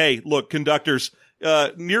is like, hey, look, conductors,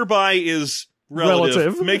 nearby is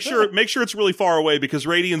relative. Make sure it's really far away because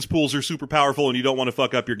Radiance pools are super powerful and you don't want to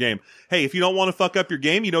fuck up your game. Hey, if you don't want to fuck up your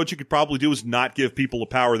game, you know what you could probably do is not give people a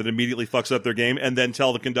power that immediately fucks up their game and then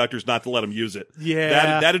tell the conductors not to let them use it.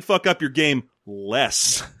 Yeah. That'd fuck up your game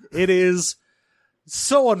less. It is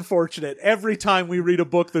so unfortunate. Every time we read a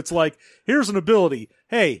book that's like, here's an ability.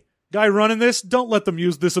 Hey, guy running this, don't let them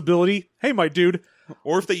use this ability. Hey, my dude.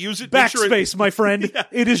 Or if they use it, backspace, my friend. Yeah.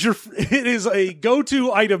 It is a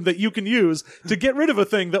go-to item that you can use to get rid of a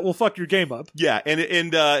thing that will fuck your game up. Yeah, and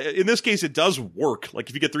in this case, it does work. Like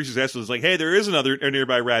if you get 3 successes, it's like, hey, there is a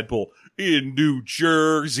nearby rad pool in New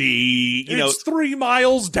Jersey. It's 3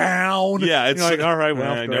 miles down. Yeah, it's like, all right,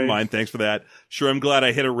 well, never mind. Thanks for that. Sure, I'm glad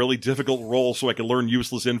I hit a really difficult roll so I can learn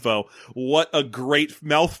useless info. What a great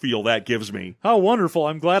mouthfeel that gives me. How wonderful!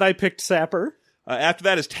 I'm glad I picked Sapper. After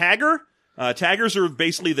that is Tagger. Taggers are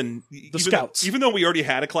basically the scouts. Even though we already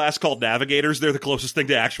had a class called navigators, they're the closest thing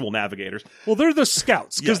to actual navigators. Well, they're the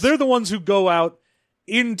scouts, because they're the ones who go out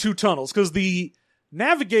into tunnels, because the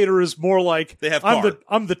navigator is more like, they have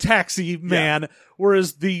I'm the taxi man,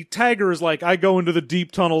 whereas the tagger is like, I go into the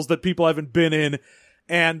deep tunnels that people haven't been in,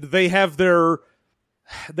 and they have their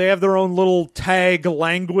own little tag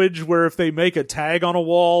language, where if they make a tag on a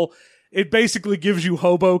wall, it basically gives you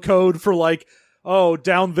hobo code for like, oh,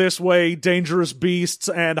 down this way, dangerous beasts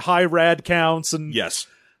and high rad counts. And yes,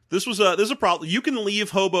 this is a problem. You can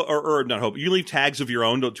leave you leave tags of your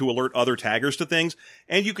own to alert other taggers to things,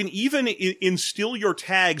 and you can even instill your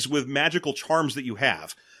tags with magical charms that you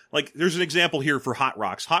have. Like, there's an example here for hot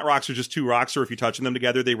rocks. Hot rocks are just 2 rocks, or if you're touching them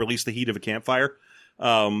together, they release the heat of a campfire.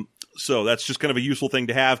 So that's just kind of a useful thing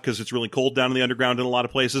to have because it's really cold down in the underground in a lot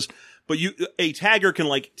of places. But a tagger can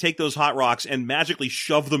like take those hot rocks and magically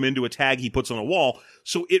shove them into a tag he puts on a wall,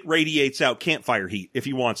 so it radiates out campfire heat if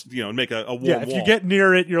he wants, and make a warm wall. If you get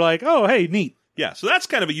near it, you're like, oh, hey, neat. Yeah, so that's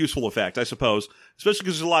kind of a useful effect, I suppose, especially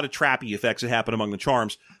because there's a lot of trappy effects that happen among the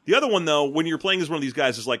charms. The other one, though, when you're playing as one of these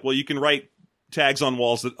guys, is like, well, you can write tags on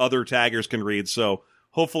walls that other taggers can read, so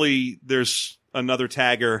hopefully there's another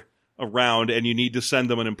tagger around and you need to send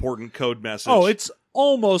them an important code message. Oh, it's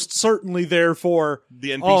almost certainly there for the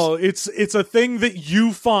NPC. Oh, it's a thing that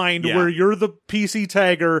you find where you're the PC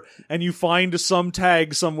tagger and you find some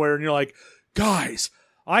tag somewhere and you're like, guys,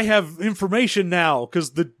 I have information now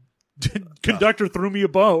because the conductor threw me a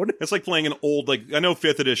bone. It's like playing an old, I know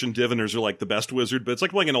 5th edition diviners are like the best wizard, but it's like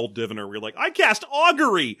playing an old diviner where you're like, I cast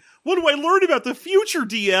augury. What do I learn about the future,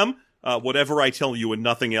 DM? Whatever I tell you and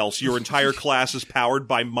nothing else. Your entire class is powered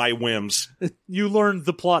by my whims. You learned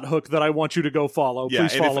the plot hook that I want you to go follow. Yeah,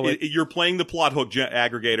 please follow it. You're playing the plot hook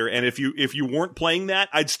aggregator, and if you weren't playing that,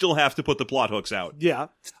 I'd still have to put the plot hooks out. Yeah.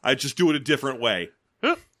 I'd just do it a different way.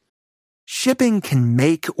 Shipping can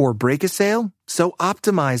make or break a sale, so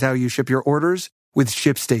optimize how you ship your orders with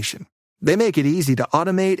ShipStation. They make it easy to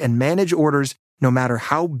automate and manage orders no matter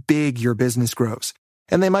how big your business grows.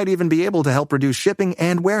 And they might even be able to help reduce shipping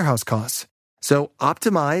and warehouse costs. So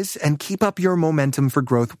optimize and keep up your momentum for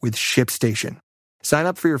growth with ShipStation. Sign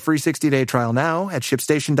up for your free 60-day trial now at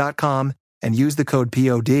ShipStation.com and use the code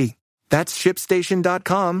POD. That's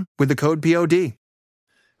ShipStation.com with the code POD.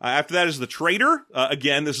 After that is the Trader.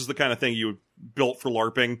 Again, this is the kind of thing you built for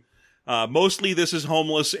LARPing. Mostly this is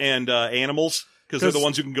homeless and animals, because they're the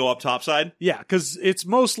ones who can go up topside. Yeah, because it's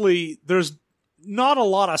mostly, there's not a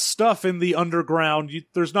lot of stuff in the underground.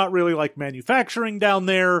 There's not really like manufacturing down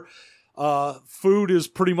there. Food is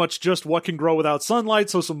pretty much just what can grow without sunlight,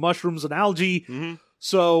 so some mushrooms and algae. Mm-hmm.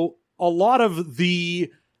 So a lot of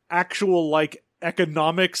the actual like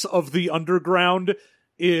economics of the underground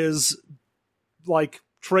is like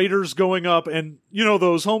traders going up, and you know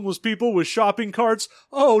those homeless people with shopping carts?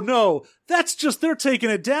 Oh no, that's just they're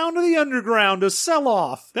taking it down to the underground to sell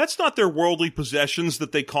off. That's not their worldly possessions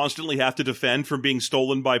that they constantly have to defend from being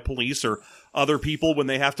stolen by police or other people when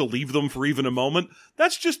they have to leave them for even a moment.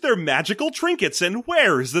 That's just their magical trinkets and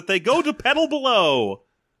wares that they go to peddle below.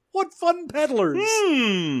 What fun peddlers.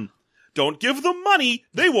 Don't give them money.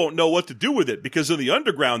 They won't know what to do with it, because in the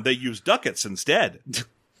underground they use ducats instead.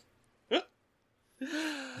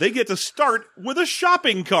 They get to start with a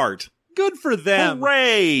shopping cart. Good for them.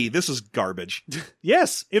 Hooray! This is garbage.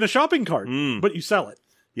 Yes, in a shopping cart, but you sell it.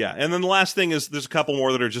 Yeah, and then the last thing is there's a couple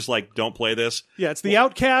more that are just like, don't play this. Yeah, it's the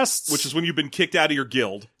outcasts. Which is when you've been kicked out of your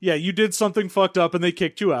guild. Yeah, you did something fucked up and they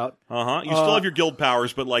kicked you out. Uh-huh. You still have your guild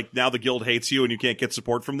powers, but like now the guild hates you and you can't get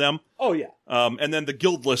support from them. Oh, yeah. And then the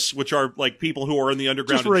guildless, which are like people who are in the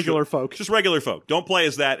underground. Just regular folk. Just regular folk. Don't play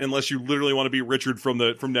as that unless you literally want to be Richard from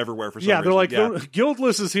Neverwhere for some reason. Yeah, they're like,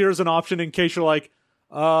 guildless is here as an option in case you're like,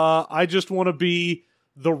 I just want to be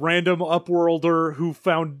the random upworlder who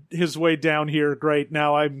found his way down here. Great.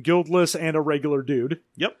 Now I'm guildless and a regular dude.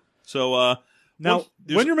 Yep. So, now,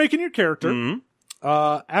 when you're making your character,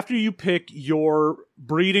 after you pick your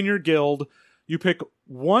breed in your guild, you pick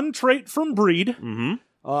one trait from breed,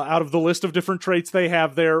 out of the list of different traits they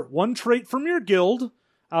have there, one trait from your guild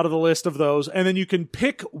out of the list of those, and then you can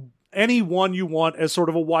pick any one you want as sort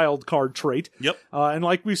of a wild card trait. Yep. And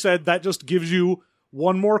like we said, that just gives you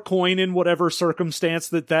one more coin in whatever circumstance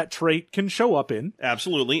that trait can show up in.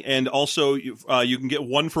 Absolutely. And also, you can get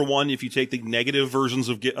 1 for 1 if you take the negative versions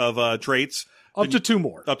of traits. Up to 2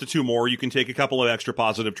 more. Up to 2 more. You can take a couple of extra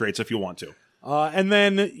positive traits if you want to. And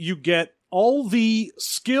then you get all the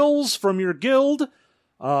skills from your guild,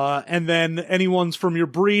 and then any ones from your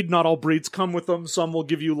breed. Not all breeds come with them. Some will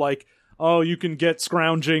give you like, oh, you can get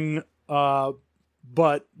scrounging,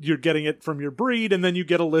 but you're getting it from your breed, and then you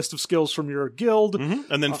get a list of skills from your guild.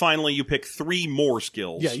 And then finally, you pick 3 more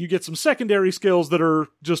skills. Yeah, you get some secondary skills that are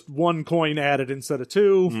just 1 coin added instead of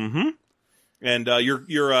 2. And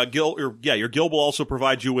your guild will also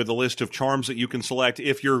provide you with a list of charms that you can select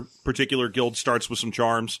if your particular guild starts with some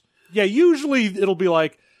charms. Yeah, usually it'll be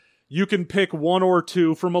like you can pick 1 or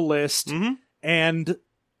 2 from a list, and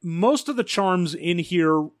most of the charms in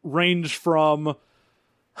here range from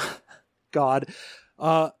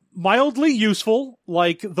mildly useful,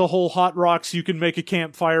 like the whole hot rocks, you can make a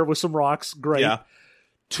campfire with some rocks, great,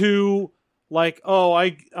 to like, oh,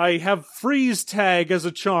 I have freeze tag as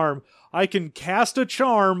a charm. I can cast a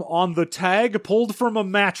charm on the tag pulled from a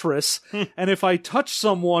mattress, and if I touch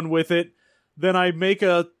someone with it, then I make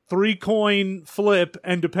a 3-coin flip,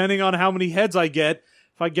 and depending on how many heads I get,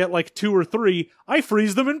 if I get like 2 or 3, I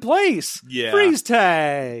freeze them in place. Yeah. Freeze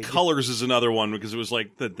tag. Colors is another one, because it was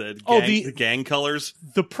like the gang colors.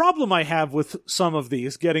 The problem I have with some of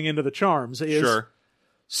these, getting into the charms, is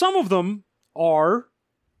some of them are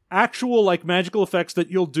actual like magical effects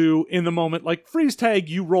that you'll do in the moment. Like freeze tag,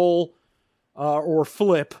 you roll or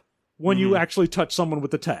flip when you actually touch someone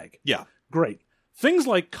with the tag. Yeah. Great. Things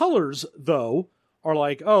like colors, though, are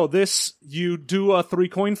like, oh, this, you do a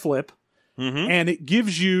 3-coin flip, and it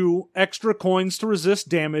gives you extra coins to resist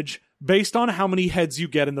damage based on how many heads you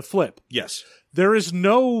get in the flip. Yes. There is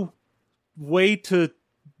no way to,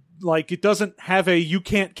 like, it doesn't have a, you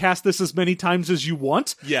can't cast this as many times as you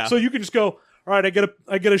want. Yeah. So you can just go, all right, I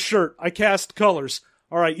get a shirt. I cast colors.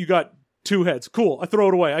 All right, you got 2 heads. Cool. I throw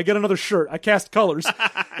it away. I get another shirt. I cast colors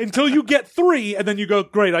until you get 3, and then you go,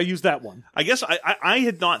 great, I use that one. I guess I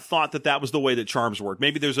had not thought that was the way that charms work.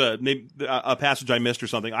 Maybe there's a passage I missed or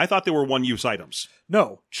something. I thought they were one-use items.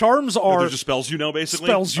 No. Charms are... They're just spells you know, basically?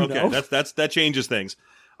 Spells you know. That changes things.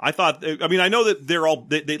 I thought, I mean, I know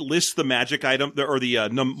that they list the magic item, or the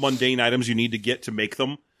mundane items you need to get to make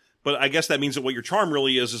them, but I guess that means that what your charm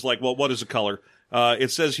really is like, well, what is a color?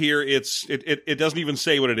 It says here it doesn't even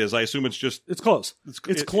say what it is. I assume it's just it's clothes.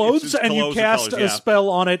 It's clothes, and you cast a spell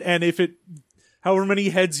on it, and if it however many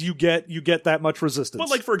heads you get that much resistance. But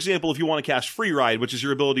like, for example, if you want to cast Free Ride, which is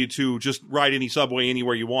your ability to just ride any subway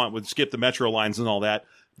anywhere you want with skip the metro lines and all that,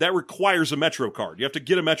 that requires a Metro card. You have to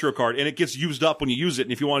get a Metro card, and it gets used up when you use it,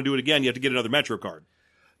 and if you want to do it again, you have to get another Metro card.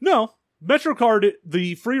 No. Metro card,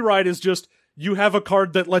 the Free Ride is just, you have a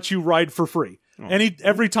card that lets you ride for free.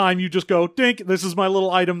 Every time you just go, dink, this is my little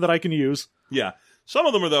item that I can use. Yeah. Some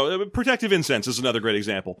of them are, though, Protective Incense is another great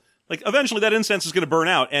example. Like, eventually that incense is going to burn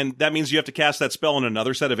out, and that means you have to cast that spell on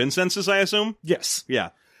another set of incenses, I assume? Yes. Yeah.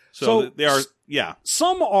 So they are, yeah.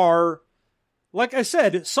 Some are, like I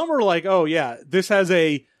said, some are like, oh yeah, this has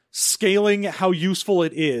a scaling how useful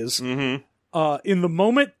it is in the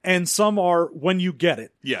moment, and some are when you get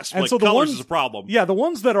it. Yes, and like so the colors ones, is a problem. Yeah, the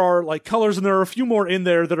ones that are like colors, and there are a few more in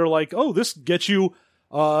there that are like, oh, this gets you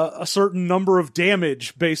a certain number of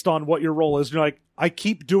damage based on what your roll is. You're like, I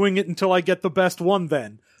keep doing it until I get the best one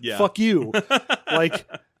then. Yeah. Fuck you. Like,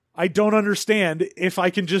 I don't understand. If I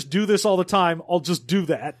can just do this all the time, I'll just do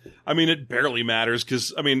that. I mean, it barely matters,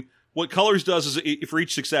 because, I mean, what colors does is for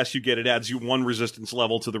each success you get, it adds you one resistance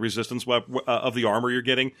level to the resistance of the armor you're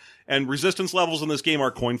getting. And resistance levels in this game are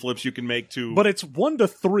coin flips you can make to... But it's 1 to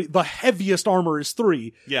 3. The heaviest armor is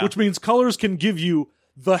 3, which means colors can give you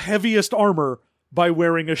the heaviest armor by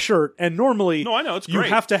wearing a shirt. And normally, no, I know, it's you great.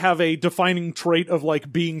 have to have a defining trait of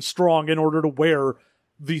like being strong in order to wear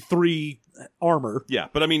the 3 armor. Yeah,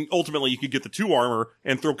 but I mean, ultimately you could get the 2 armor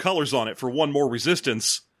and throw colors on it for 1 more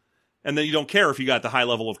resistance. And then you don't care if you got the high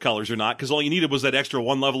level of colors or not, because all you needed was that extra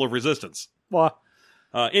 1 level of resistance. Well,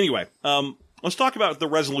 anyway, let's talk about the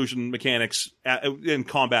resolution mechanics in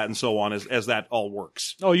combat and so on as that all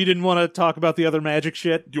works. Oh, you didn't want to talk about the other magic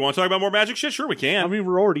shit? Do you want to talk about more magic shit? Sure, we can. I mean,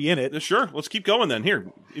 we're already in it. Sure, let's keep going then.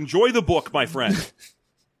 Here, enjoy the book, my friend.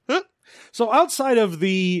 So outside of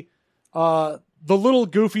the little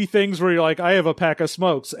goofy things where you're like, I have a pack of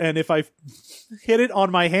smokes, and if I hit it on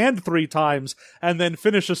my hand 3 times and then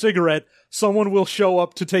finish a cigarette, someone will show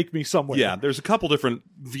up to take me somewhere. Yeah, there's a couple different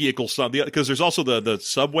vehicles, because there's also the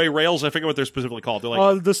subway rails. I forget what they're specifically called. They're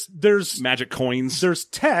like there's magic coins. There's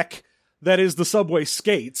tech that is the subway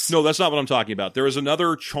skates. No, that's not what I'm talking about. There is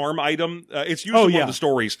another charm item. It's usually one of the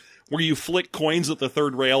stories where you flick coins at the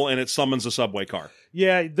 3rd rail and it summons a subway car.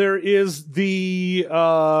 Yeah, there is the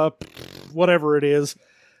whatever it is.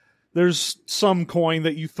 There's some coin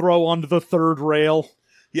that you throw onto the 3rd rail.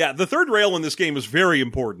 Yeah, the 3rd rail in this game is very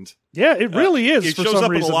important. Yeah, it really is. It for shows some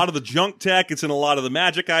up reason. in a lot of the junk tech. It's in a lot of the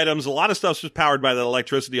magic items. A lot of stuff's just powered by the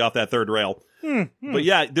electricity off that 3rd rail. But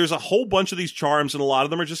yeah, there's a whole bunch of these charms, and a lot of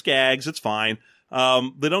them are just gags. It's fine.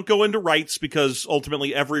 They don't go into rights, because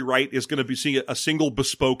ultimately every right is going to be seeing a single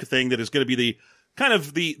bespoke thing that is going to be the kind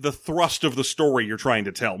of the thrust of the story you're trying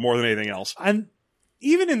to tell more than anything else. And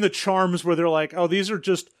even in the charms where they're like, oh, these are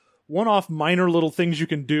just one-off minor little things you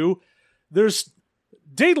can do, there's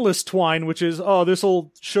Daedalus Twine, which is, oh, this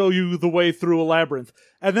will show you the way through a labyrinth.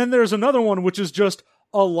 And then there's another one, which is just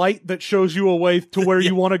a light that shows you a way to where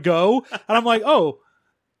you want to go. And I'm like, oh,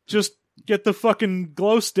 just get the fucking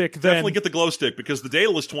glow stick then. Definitely get the glow stick, because the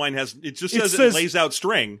Daedalus Twine says it lays out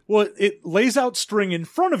string. Well, it lays out string in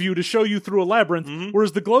front of you to show you through a labyrinth,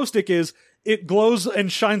 whereas the glow stick it glows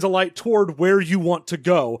and shines a light toward where you want to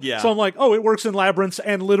go. Yeah. So I'm like, oh, it works in labyrinths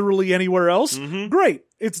and literally anywhere else? Great.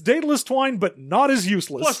 It's Daedalus Twine, but not as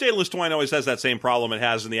useless. Plus, Daedalus Twine always has that same problem it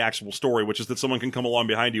has in the actual story, which is that someone can come along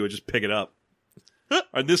behind you and just pick it up.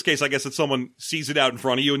 In this case, I guess it's someone sees it out in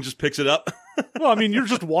front of you and just picks it up. Well, I mean, you're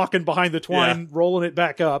just walking behind the twine, rolling it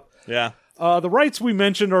back up. Yeah. The rights we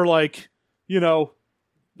mentioned are like, you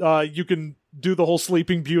can do the whole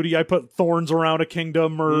Sleeping Beauty. I put thorns around a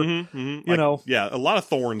kingdom, or, you know. Yeah, a lot of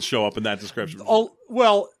thorns show up in that description. A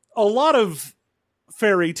lot of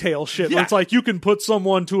fairy tale shit. Yeah. It's like you can put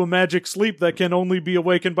someone to a magic sleep that can only be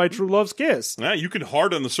awakened by true love's kiss. Yeah, you can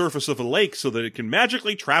harden the surface of a lake so that it can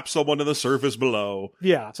magically trap someone to the surface below.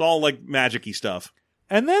 Yeah. It's all like magic-y stuff.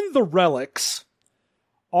 And then the relics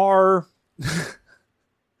are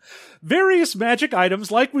various magic items,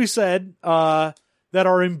 like we said, that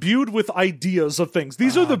are imbued with ideas of things.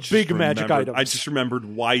 These are the big magic items. I just remembered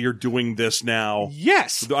why you're doing this now.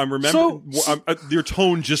 Yes. I'm remembering. Your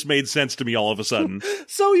tone just made sense to me all of a sudden.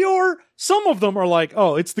 So some of them are like,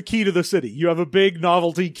 oh, it's the key to the city. You have a big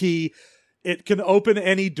novelty key. It can open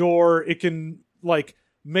any door. It can, like,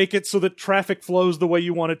 make it so that traffic flows the way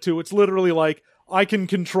you want it to. It's literally like, I can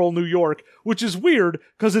control New York, which is weird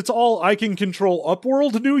because it's all I can control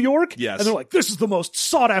Upworld New York. Yes. And they're like, this is the most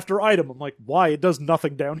sought after item. I'm like, why? It does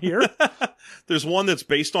nothing down here. There's one that's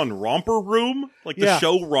based on Romper Room, like the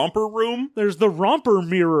show Romper Room. There's the Romper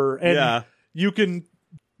Mirror. And you can,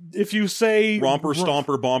 if you say Romper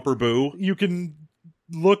Stomper Bomper Boo, you can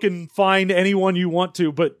look and find anyone you want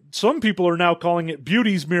to, but some people are now calling it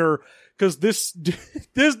Beauty's Mirror because this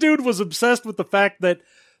dude was obsessed with the fact that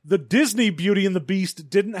the Disney Beauty and the Beast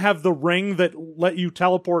didn't have the ring that let you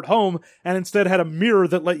teleport home and instead had a mirror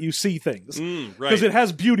that let you see things. Because it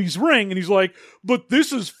has Beauty's ring, and he's like, but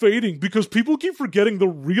this is fading because people keep forgetting the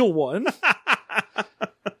real one.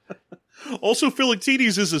 Also,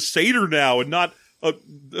 Philoctetes is a satyr now and not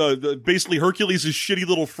basically Hercules' shitty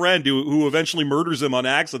little friend who eventually murders him on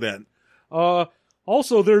accident.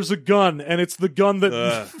 Also, there's a gun, and it's the gun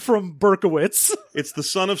that from Berkowitz. It's the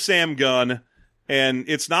Son of Sam gun, and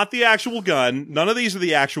it's not the actual gun. None of these are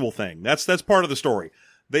the actual thing. That's part of the story.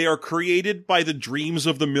 They are created by the dreams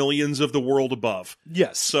of the millions of the world above.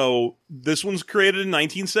 Yes. So this one's created in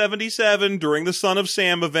 1977 during the Son of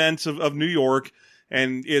Sam event of New York,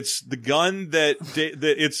 and it's the gun that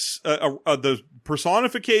it's the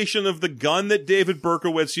personification of the gun that David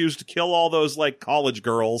Berkowitz used to kill all those like college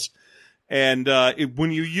girls. And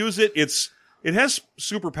when you use it, it has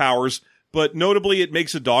superpowers, but notably it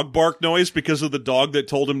makes a dog bark noise because of the dog that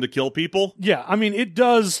told him to kill people. Yeah, I mean, it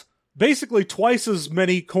does basically twice as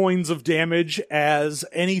many coins of damage as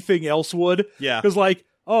anything else would. Yeah. Because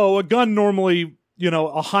a gun normally,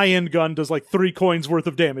 a high-end gun does 3 coins worth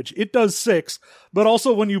of damage. It does 6, but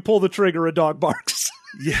also when you pull the trigger, a dog barks.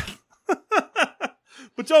 Yeah.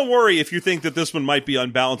 But don't worry if you think that this one might be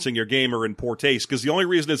unbalancing your game or in poor taste, because the only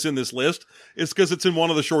reason it's in this list is because it's in one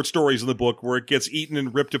of the short stories in the book where it gets eaten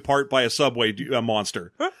and ripped apart by a subway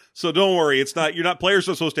monster. Huh? So don't worry, players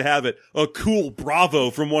are supposed to have it. A cool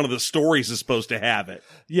Bravo from one of the stories is supposed to have it.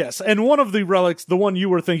 Yes, and one of the relics, the one you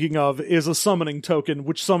were thinking of, is a summoning token,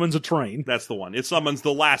 which summons a train. That's the one. It summons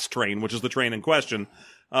the last train, which is the train in question.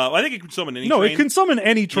 I think it can summon any train. No, it can summon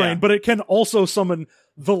any train, but it can also summon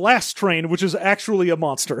the last train, which is actually a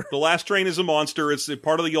monster. The last train is a monster. It's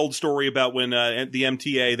part of the old story about when the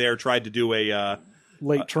MTA there tried to do a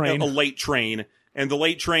late train. A late train. And the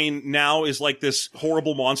late train now is like this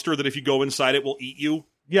horrible monster that if you go inside it will eat you.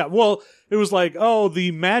 Yeah, well, it was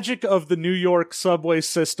the magic of the New York subway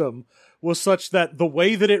system was such that the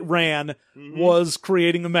way that it ran was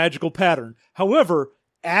creating a magical pattern. However,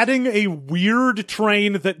 adding a weird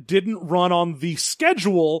train that didn't run on the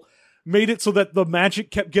schedule made it so that the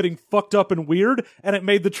magic kept getting fucked up and weird, and it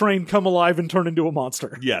made the train come alive and turn into a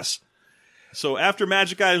monster. Yes. So after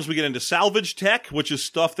magic items, we get into salvage tech, which is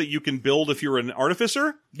stuff that you can build if you're an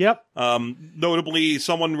artificer. Yep. Notably,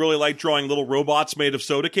 someone really liked drawing little robots made of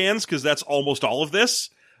soda cans, because that's almost all of this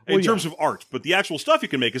in terms of art. But the actual stuff you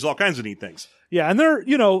can make is all kinds of neat things. Yeah, and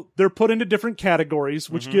they're put into different categories,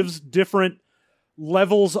 which gives different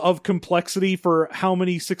levels of complexity for how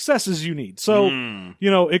many successes you need. So,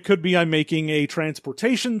 it could be I'm making a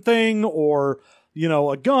transportation thing, or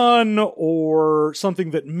a gun, or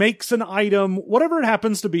something that makes an item, whatever it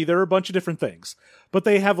happens to be. There are a bunch of different things. But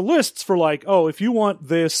they have lists for if you want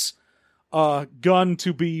this gun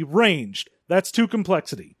to be ranged, that's 2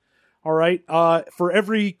 complexity. All right? For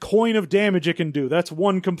every coin of damage it can do, that's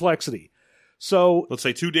 1 complexity. So let's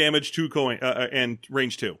say 2 damage, 2 coin, and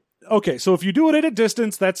range 2. Okay, so if you do it at a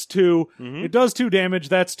distance, that's 2. It does 2 damage,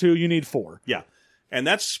 that's 2. You need 4. Yeah. And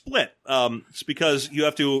that's split. It's because you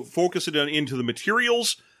have to focus it into the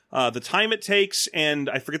materials, the time it takes,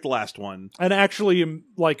 and I forget the last one. And actually,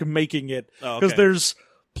 making it. Because okay. there's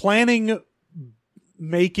planning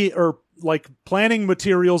materials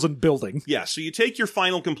and building. Yeah, so you take your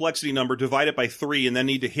final complexity number, divide it by 3, and then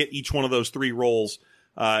need to hit each one of those 3 rolls.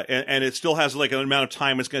 And it still has an amount of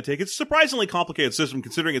time it's going to take. It's a surprisingly complicated system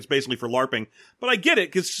considering it's basically for LARPing. But I get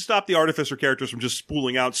it, because to stop the artificer characters from just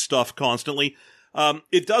spooling out stuff constantly.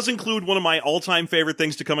 It does include one of my all-time favorite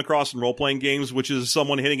things to come across in role-playing games, which is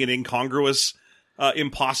someone hitting an incongruous,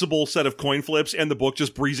 impossible set of coin flips and the book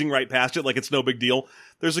just breezing right past it like it's no big deal.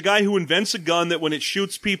 There's a guy who invents a gun that when it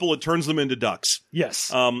shoots people, it turns them into ducks.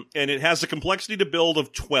 Yes. And it has a complexity to build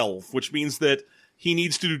of 12, which means that he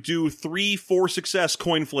needs to do 3 4-success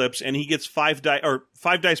coin flips, and he gets 5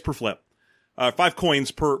 dice per flip. 5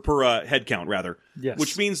 coins per head count, rather. Yes.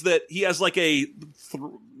 Which means that he has an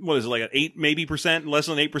 8 maybe percent, less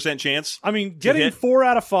than an 8% chance. I mean, getting 4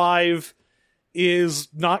 out of 5 is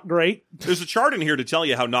not great. There's a chart in here to tell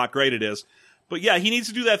you how not great it is. But yeah, he needs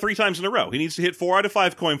to do that 3 times in a row. He needs to hit 4 out of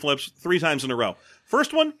 5 coin flips 3 times in a row.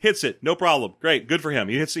 First one, hits it. No problem. Great. Good for him.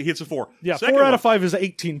 He hits a 4. Yeah, Second 4 out of 5 is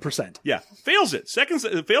 18%. Yeah. Fails it.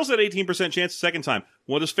 Fails that 18% chance the second time.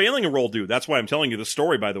 What does failing a roll do? That's why I'm telling you the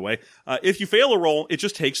story, by the way. If you fail a roll, it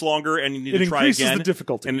just takes longer and you need to try again. It increases the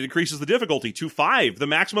difficulty. And it increases the difficulty to 5, the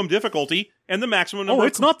maximum difficulty, and the maximum number. Oh,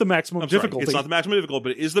 it's not the maximum difficulty. Sorry, it's not the maximum difficulty,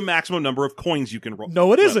 but it is the maximum number of coins you can roll.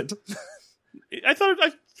 No, it isn't. I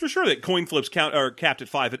for sure that coin flips are capped at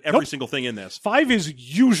 5 at every single thing in this. 5 is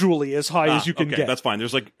usually as high as you can get. That's fine.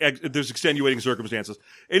 There's there's extenuating circumstances.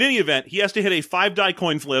 In any event, he has to hit a 5-die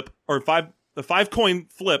coin flip or a 5-coin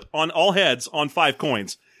flip on all heads on 5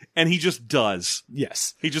 coins. And he just does.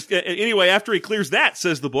 Yes. He just, anyway, after he clears that,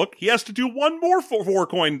 says the book, he has to do one more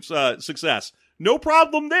 4-coin success. No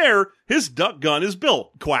problem there. His duck gun is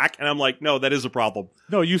built. Quack. And I'm like, no, that is a problem.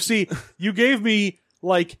 No, you see, you gave me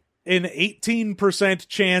like an 18%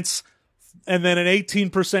 chance and then an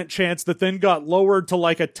 18% chance that then got lowered to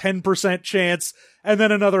like a 10% chance and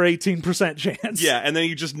then another 18% chance. Yeah, and then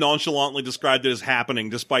you just nonchalantly described it as happening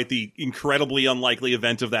despite the incredibly unlikely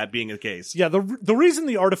event of that being the case. Yeah, the reason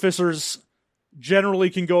the artificers generally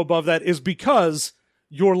can go above that is because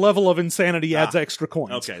your level of insanity adds extra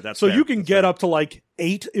coins. Okay, that's so fair. you can get up to like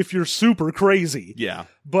 8 if you're super crazy. Yeah.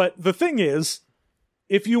 But the thing is,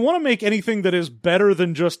 if you want to make anything that is better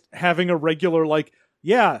than just having a regular, like,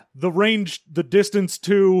 yeah, the range, the distance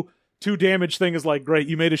to 2 damage thing is like, great,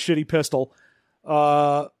 you made a shitty pistol.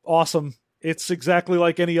 Awesome. It's exactly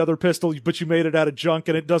like any other pistol, but you made it out of junk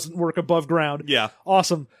and it doesn't work above ground. Yeah.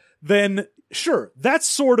 Awesome. Then, sure, that's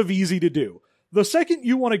sort of easy to do. The second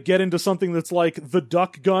you want to get into something that's like the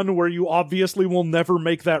duck gun, where you obviously will never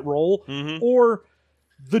make that roll, or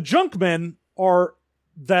the Junkmen are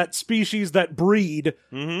that species, that breed,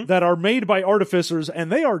 that are made by artificers, and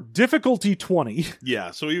they are difficulty 20.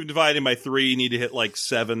 Yeah, so even dividing by 3, you need to hit like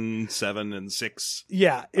 7, 7, and 6.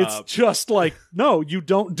 Yeah, it's just like, no, you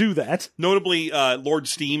don't do that. Notably, Lord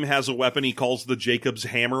Steam has a weapon he calls the Jacob's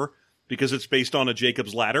Hammer, because it's based on a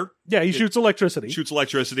Jacob's Ladder. Yeah, he shoots electricity. Shoots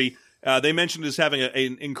electricity. They mentioned it as having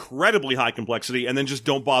an incredibly high complexity, and then just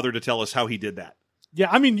don't bother to tell us how he did that. Yeah,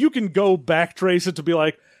 I mean, you can go backtrace it to be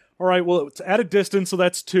like, all right, well, it's at a distance, so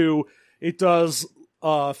that's 2. It does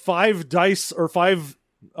 5 dice or 5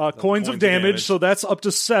 coins of damage, so that's up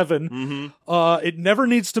to 7. It never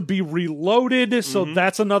needs to be reloaded, so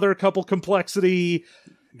that's another couple complexity.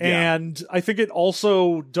 Yeah. And I think it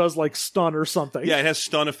also does like stun or something. Yeah, it has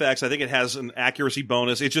stun effects. I think it has an accuracy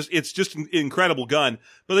bonus. It's just an incredible gun,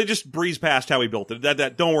 but they just breeze past how he built it.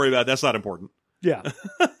 That don't worry about it. That's not important. Yeah.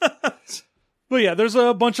 But yeah, there's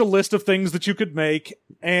a bunch of list of things that you could make,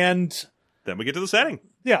 and Then we get to the setting.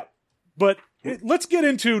 yeah. But let's get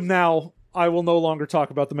into now. I will no longer talk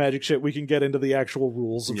about the magic shit. We can get into the actual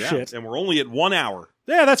rules of shit. And we're only at 1 hour.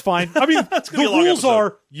 Yeah, that's fine. I mean, That's the gonna be a long rules episode.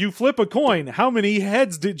 are, you flip a coin. How many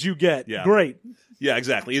heads did you get? Yeah. Great. Yeah,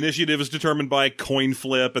 exactly. Initiative is determined by coin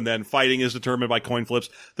flip, and then fighting is determined by coin flips.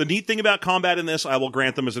 The neat thing about combat in this, I will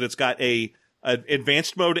grant them, is that it's got a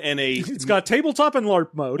advanced mode and a... It's got tabletop and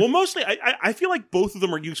LARP mode. Well, mostly, I feel like both of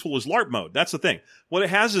them are useful as LARP mode. That's the thing. What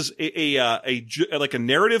it has is like a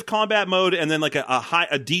narrative combat mode, and then like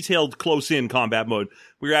a detailed close-in combat mode,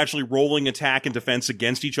 where you're actually rolling attack and defense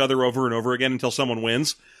against each other over and over again until someone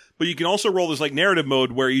wins. But you can also roll this like narrative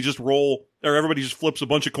mode where you just roll, or everybody just flips a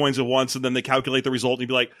bunch of coins at once, and then they calculate the result, and you'd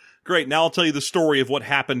be like, great, now I'll tell you the story of what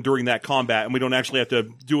happened during that combat, and we don't actually have to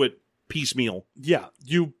do it piecemeal. Yeah.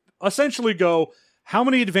 You essentially go, how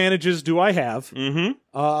many advantages do I have?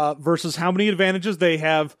 Versus how many advantages they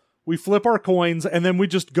have. We flip our coins, and then we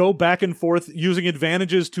just go back and forth using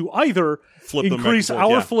advantages to either Flip them back and increase forth,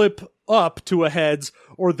 our yeah. flip up to a heads,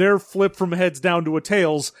 or their flip from heads down to a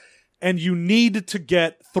tails. And you need to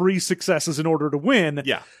get 3 successes in order to win.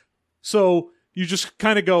 Yeah. So you just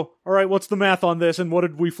kind of go, all right, what's the math on this? And what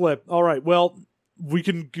did we flip? All right, well, we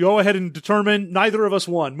can go ahead and determine neither of us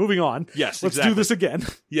won. Moving on. Yes, Let's exactly. do this again.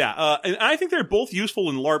 Yeah, and I think they're both useful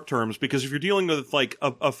in LARP terms, because if you're dealing with like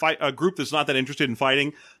a group that's not that interested in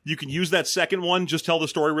fighting, you can use that second one, just tell the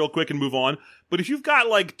story real quick and move on. But if you've got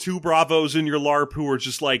like 2 bravos in your LARP who are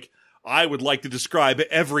just like, I would like to describe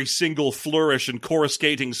every single flourish and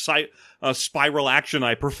coruscating spiral action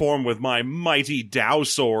I perform with my mighty Dao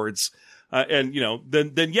swords. And,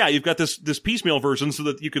 then yeah, you've got this piecemeal version so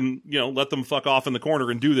that you can, let them fuck off in the corner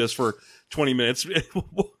and do this for 20 minutes.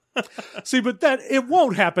 See, but it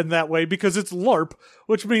won't happen that way because it's LARP,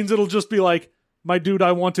 which means it'll just be like, my dude,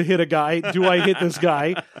 I want to hit a guy. Do I hit this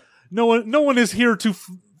guy? No one is here to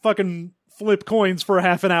fucking flip coins for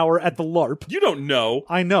half an hour at the LARP. You don't know.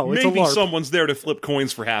 I know, it's Maybe a LARP. someone's there to flip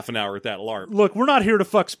coins for half an hour at that LARP. Look, we're not here to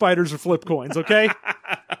fuck spiders or flip coins, okay?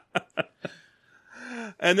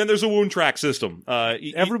 And then there's a wound track system.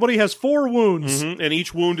 Everybody has 4 wounds. And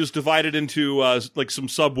each wound is divided into like some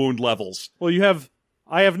sub-wound levels. Well,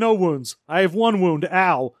 I have no wounds. I have 1 wound.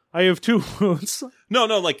 Ow. I have 2 wounds. No,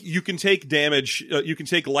 like you can take damage. You can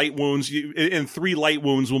take light wounds, and 3 light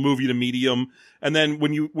wounds will move you to medium. And then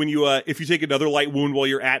when you if you take another light wound while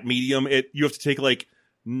you're at medium, you have to take like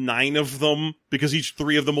 9 of them, because each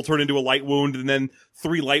 3 of them will turn into a light wound, and then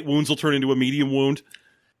 3 light wounds will turn into a medium wound.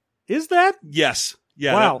 Is that? Yes.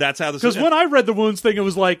 Yeah, wow. That's how this is. Because when I read the wounds thing, it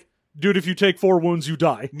was like, dude, if you take 4 wounds, you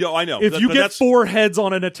die. No, I know. If you get 4 heads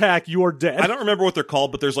on an attack, you are dead. I don't remember what they're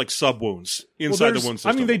called, but there's like sub-wounds inside the wound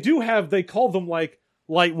system. I mean, they call them like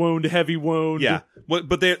light wound, heavy wound. Yeah.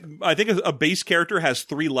 But I think a base character has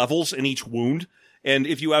 3 levels in each wound. And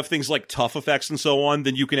if you have things like tough effects and so on,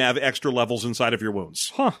 then you can have extra levels inside of your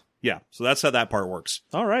wounds. Huh. Yeah, so that's how that part works.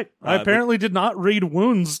 All right. I apparently did not read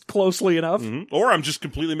wounds closely enough. Mm-hmm. Or I'm just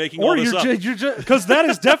completely making all this up. Because that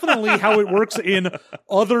is definitely how it works in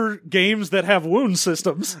other games that have wound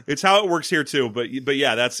systems. It's how it works here too. But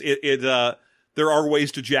yeah, that's it. There are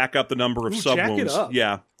ways to jack up the number of sub wounds. Jack it up.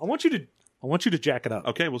 Yeah, I want you to jack it up.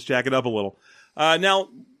 Okay, let's jack it up a little. Now,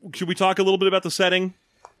 should we talk a little bit about the setting?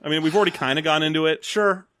 I mean, we've already kind of gone into it.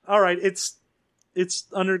 Sure. All right. It's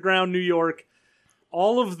underground New York.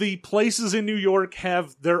 All of the places in New York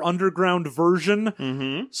have their underground version.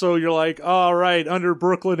 Mm-hmm. So you're like, all right, under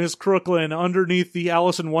Brooklyn is Crooklyn. Underneath the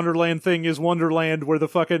Alice in Wonderland thing is Wonderland, where the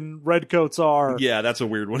fucking redcoats are. Yeah, that's a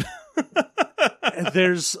weird one.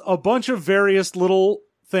 There's a bunch of various little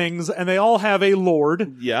things, and they all have a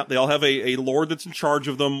lord. Yeah, they all have a lord that's in charge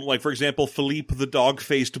of them. Like, for example, Philippe the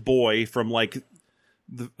dog-faced boy from, like,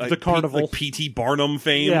 the carnival. Like P.T. Barnum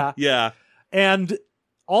fame. Yeah. And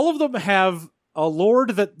all of them have a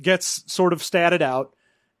lord that gets sort of statted out,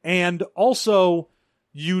 and also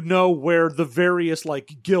you know where the various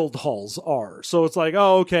like guild halls are. So it's like,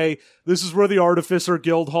 oh, okay, this is where the Artificer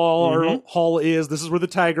Guild Hall is. This is where the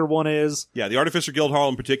Tiger one is. Yeah, the Artificer Guild Hall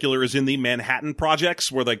in particular is in the Manhattan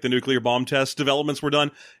projects where like the nuclear bomb test developments were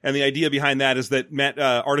done. And the idea behind that is that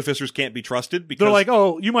artificers can't be trusted because they're like,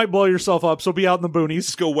 oh, you might blow yourself up, so be out in the boonies.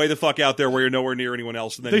 Just go way the fuck out there where you're nowhere near anyone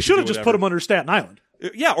else. And then they should have just put them under Staten Island.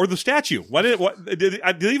 Yeah, or the statue. Did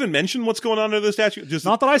they even mention what's going on under the statue? Just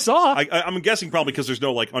not that I saw. I'm guessing probably because there's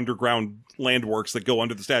no like underground landworks that go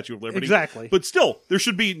under the Statue of Liberty. Exactly. But still, there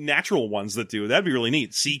should be natural ones that do. That'd be really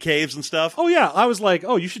neat. Sea caves and stuff. Oh yeah, I was like,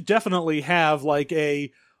 oh, you should definitely have like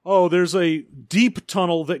there's a deep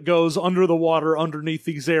tunnel that goes under the water underneath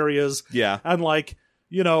these areas. Yeah. And like,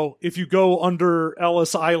 you know, if you go under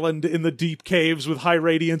Ellis Island in the deep caves with high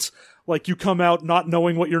radiance, like you come out not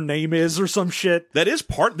knowing what your name is or some shit. That is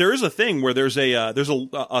there is a thing where there's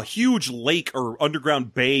a huge lake or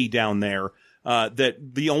underground bay down there that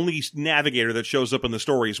the only navigator that shows up in the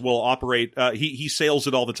stories will operate. He sails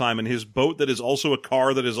it all the time in his boat that is also a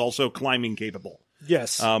car that is also climbing capable.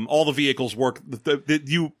 Yes. All the vehicles work.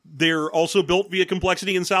 They're also built via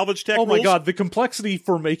complexity and salvage tech. Oh my rules. god, the complexity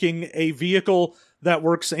for making a vehicle that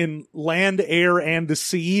works in land, air, and the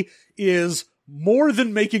sea is more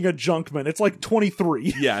than making a Junkman. It's like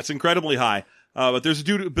 23. Yeah, it's incredibly high. But there's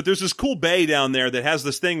this cool bay down there that has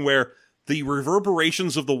this thing where the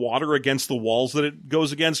reverberations of the water against the walls that it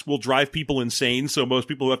goes against will drive people insane. So most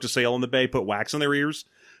people who have to sail in the bay put wax in their ears.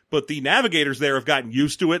 But the navigators there have gotten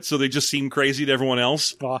used to it, so they just seem crazy to everyone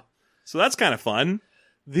else. So that's kind of fun.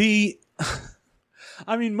 I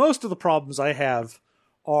mean, most of the problems I have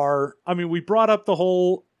are, we brought up the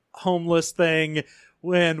whole homeless thing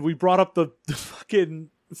when we brought up the fucking,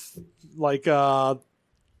 like,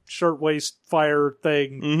 shirtwaist fire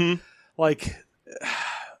thing. Mm-hmm. Like,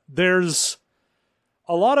 there's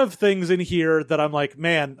a lot of things in here that I'm like,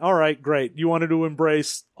 man, all right, great. You wanted to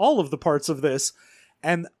embrace all of the parts of this.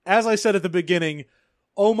 And as I said at the beginning,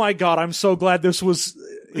 oh my god, I'm so glad this was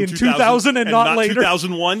in 2000 and not later.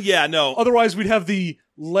 2001? Yeah, no. Otherwise, we'd have the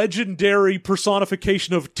legendary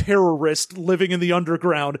personification of terrorist living in the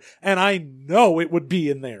underground, and I know it would be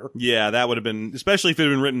in there. Yeah, that would have been, especially if it had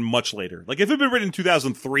been written much later. Like, if it had been written in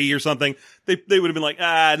 2003 or something, they would have been like,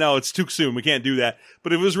 no, it's too soon, we can't do that.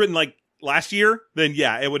 But if it was written, like, last year, then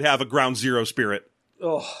yeah, it would have a ground zero spirit.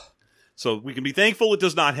 Ugh. So we can be thankful it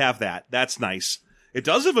does not have that. That's nice. It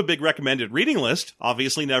does have a big recommended reading list,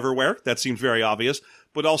 obviously Neverwhere. That seems very obvious.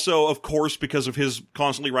 But also, of course, because of his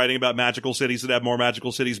constantly writing about magical cities that have more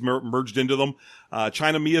magical cities merged into them.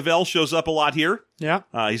 China Miéville shows up a lot here. Yeah.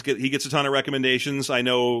 He gets a ton of recommendations. I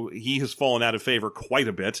know he has fallen out of favor quite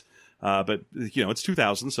a bit. But, it's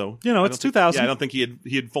 2000, so. It's 2000. Yeah, I don't think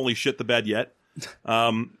he had fully shit the bed yet.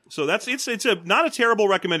 So it's not a terrible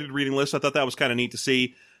recommended reading list. I thought that was kind of neat to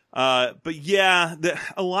see. But yeah,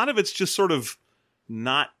 a lot of it's just sort of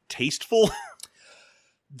not tasteful.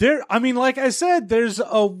 Like I said, there's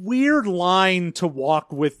a weird line to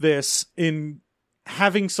walk with this in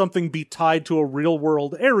having something be tied to a real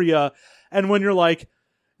world area. And when you're like,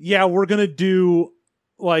 yeah, we're going to do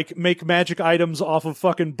like make magic items off of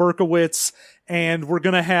fucking Berkowitz, and we're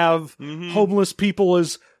gonna have homeless people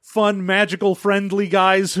as fun, magical, friendly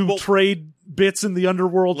guys who trade bits in the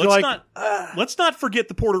underworld. Let's not forget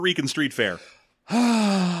the Puerto Rican street fair.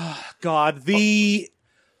 God, the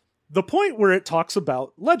point where it talks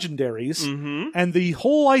about legendaries and the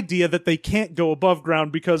whole idea that they can't go above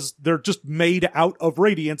ground because they're just made out of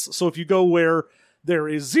radiance. So if you go where there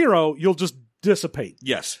is zero, you'll just dissipate.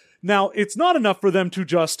 Yes. Now, it's not enough for them to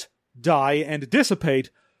just die and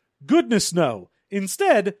dissipate. Goodness no.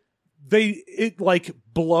 Instead, it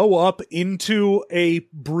blow up into a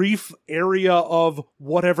brief area of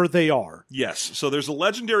whatever they are. Yes. So there's a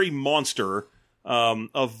legendary monster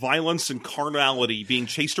of violence and carnality being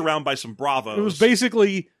chased around by some bravos. It was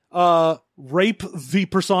basically Rape the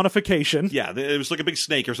personification. Yeah, it was like a big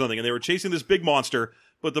snake or something, and they were chasing this big monster,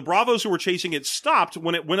 but the bravos who were chasing it stopped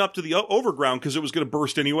when it went up to the overground because it was going to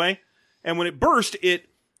burst anyway. And when it burst, it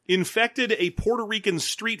infected a Puerto Rican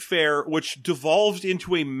street fair, which devolved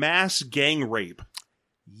into a mass gang rape.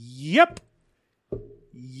 Yep.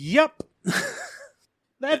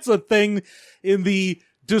 That's a thing in the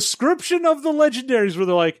description of the legendaries where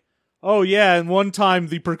they're like, oh yeah, and one time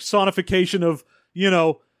the personification of,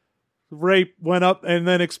 rape went up and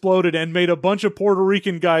then exploded and made a bunch of Puerto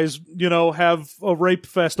Rican guys, have a rape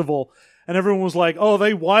festival. And everyone was like, oh,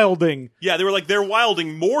 they wilding. Yeah, they were like, they're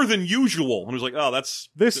wilding more than usual. And I was like, oh,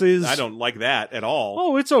 I don't like that at all.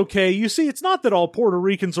 Oh, it's okay. You see, it's not that all Puerto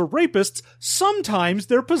Ricans are rapists. Sometimes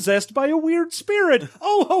they're possessed by a weird spirit.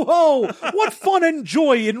 Oh, ho, ho. What fun and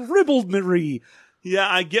joy in ribaldry. Yeah,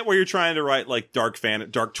 I get where you're trying to write like dark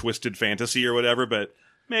twisted fantasy or whatever, but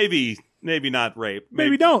maybe not rape.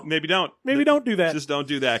 Maybe don't. Maybe don't. Maybe don't do that. Just don't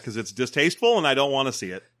do that because it's distasteful and I don't want to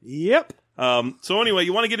see it. Yep. So anyway,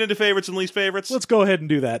 you want to get into favorites and least favorites? Let's go ahead and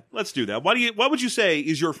do that. Let's do that. What would you say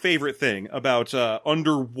is your favorite thing about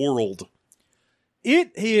Underworld?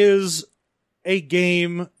 It is a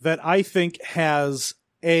game that I think has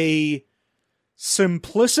a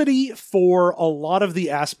simplicity for a lot of the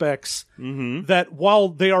aspects that while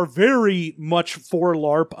they are very much for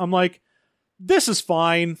LARP, I'm like, this is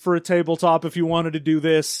fine for a tabletop if you wanted to do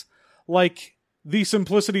this. Like, the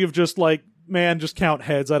simplicity of just like, man, just count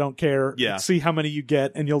heads, I don't care. Yeah. See how many you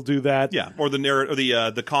get, and you'll do that. Yeah, or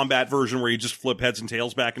the combat version where you just flip heads and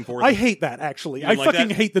tails back and forth. I hate that, actually. I like fucking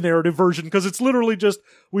that? hate the narrative version, because it's literally just,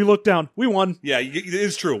 we look down, we won. Yeah, it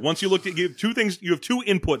is true. Once you look at, you have two things, you have two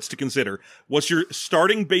inputs to consider. What's your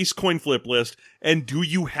starting base coin flip list, and do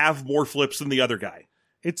you have more flips than the other guy?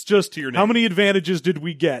 It's just, To your how name. many advantages did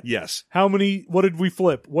we get? Yes. What did we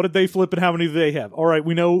flip? What did they flip, and how many do they have? All right,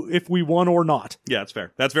 we know if we won or not. Yeah, that's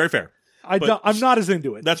fair. That's very fair. I'm not as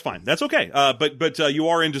into it. That's fine. That's okay. But you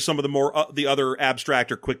are into some of the more the other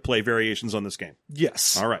abstract or quick play variations on this game.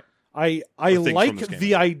 Yes. All right. I things from like this game.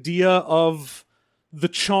 the idea of the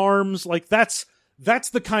charms. Like that's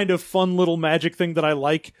the kind of fun little magic thing that I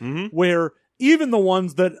like, where even the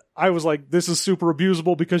ones that I was like, this is super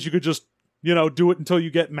abusable because you could just, do it until you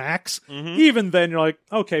get max. Even then you're like,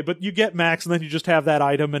 okay, but you get max and then you just have that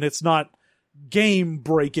item and it's not game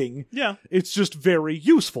breaking. Yeah. It's just very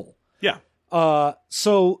useful. Yeah.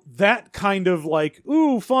 So that kind of like,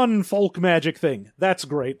 ooh, fun folk magic thing. That's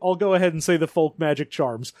great. I'll go ahead and say the folk magic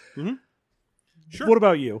charms. Sure. What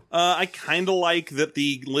about you? I kind of like that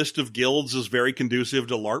the list of guilds is very conducive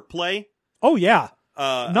to LARP play. Oh yeah.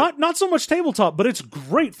 Uh, Not so much tabletop, but it's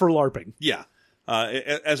great for LARPing. Yeah.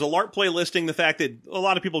 As a LARP play listing, the fact that a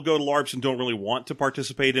lot of people go to LARPs and don't really want to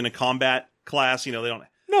participate in a combat class, they don't.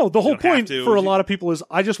 No, the whole don't have point to. for a lot of people is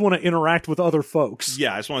I just want to interact with other folks.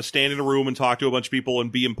 Yeah, I just want to stand in a room and talk to a bunch of people and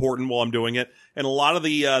be important while I'm doing it. And a lot of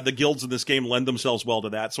the guilds in this game lend themselves well to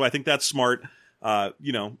that. So I think that's smart. A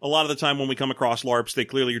lot of the time when we come across LARPs, they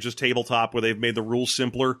clearly are just tabletop where they've made the rules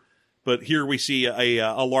simpler. But here we see a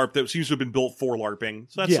LARP that seems to have been built for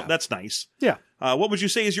LARPing. So that's nice. Yeah. What would you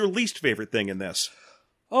say is your least favorite thing in this?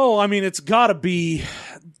 Oh, I mean, it's gotta be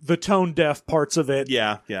the tone deaf parts of it.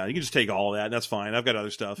 Yeah. You can just take all of that. That's fine. I've got other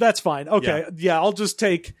stuff. That's fine. Okay. Yeah, I'll just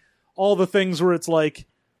take all the things where it's like,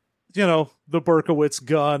 the Berkowitz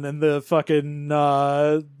gun and the fucking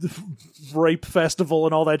rape festival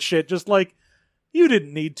and all that shit. Just like, you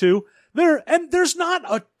didn't need to. There's not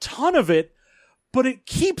a ton of it, but it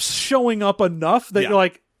keeps showing up enough that you're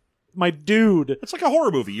like, my dude. It's like a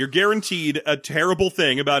horror movie. You're guaranteed a terrible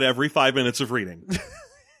thing about every 5 minutes of reading.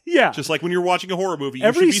 Yeah. Just like when you're watching a horror movie,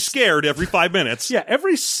 you should be scared every 5 minutes. Yeah,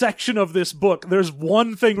 every section of this book, there's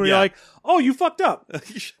one thing where you're like, oh, you fucked up.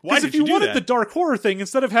 Why did if you do wanted that? the dark horror thing,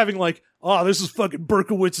 instead of having like, oh, this is fucking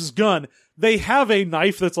Berkowitz's gun, they have a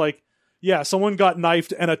knife that's like, yeah, someone got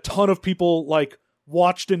knifed and a ton of people like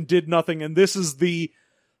watched and did nothing, and this is the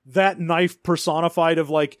that knife personified of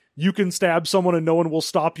like, you can stab someone and no one will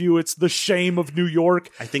stop you. It's the shame of New York.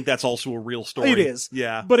 I think that's also a real story. It is.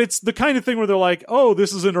 Yeah. But it's the kind of thing where they're like, oh,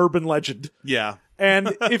 this is an urban legend. Yeah.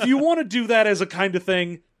 And if you want to do that as a kind of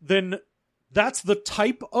thing, then that's the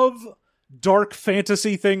type of dark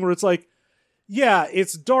fantasy thing where it's like, yeah,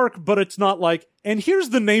 it's dark, but it's not like, and here's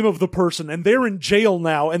the name of the person, and they're in jail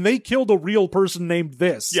now, and they killed a real person named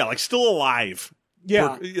this. Yeah, like still alive.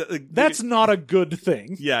 Yeah. That's not a good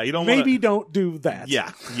thing. Yeah, you don't Maybe don't do that.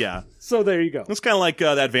 Yeah, yeah. So there you go. It's kind of like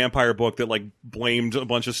that vampire book that like blamed a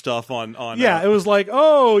bunch of stuff on Yeah, it was like,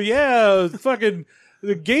 oh, yeah, fucking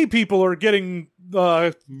the gay people are getting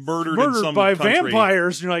murdered in some by country.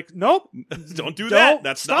 vampires. And you're like, nope. Don't do that.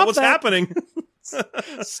 That's not what's happening.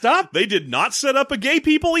 Stop. They did not set up a gay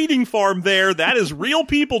people eating farm there. That is real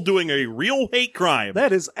people doing a real hate crime.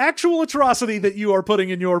 That is actual atrocity that you are putting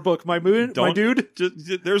in your book, my dude.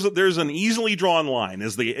 There's an easily drawn line.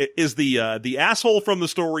 Is the asshole from the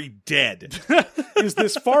story dead? Is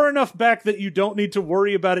this far enough back that you don't need to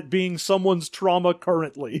worry about it being someone's trauma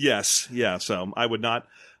currently? Yes. Yeah. So I would not.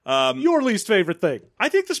 Your least favorite thing? I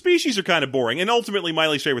think the species are kind of boring, and ultimately my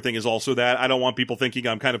least favorite thing is also that I don't want people thinking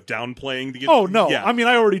I'm kind of downplaying the. Oh no! Yeah. I mean,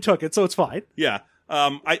 I already took it, so it's fine. Yeah.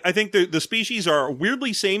 I think the species are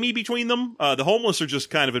weirdly samey between them. The homeless are just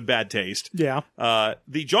kind of in bad taste. Yeah.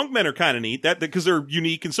 The junk men are kind of neat because they're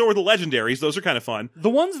unique, and so are the legendaries. Those are kind of fun. The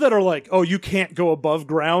ones that are like, oh, you can't go above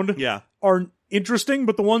ground. Yeah. Are interesting,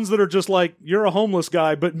 but the ones that are just like, you're a homeless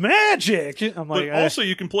guy, but magic. I'm like, but also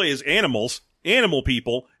you can play as animal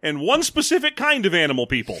people, and one specific kind of animal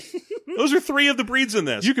people. Those are 3 of the breeds in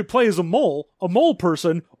this. You could play as a mole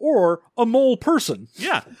person, or a mole person.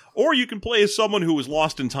 Yeah. Or you can play as someone who was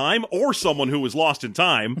lost in time, or someone who was lost in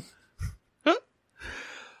time.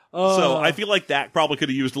 So I feel like that probably could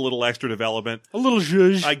have used a little extra development. A little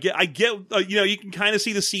zhuzh. I get. You can kind of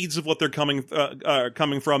see the seeds of what they're coming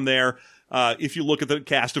from there. If you look at the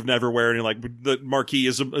cast of Neverwhere, and you're like, the Marquis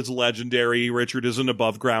is legendary, Richard is an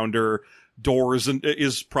above grounder, Dor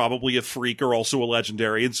is probably a freak or also a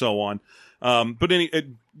legendary, and so on.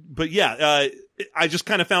 But yeah, I just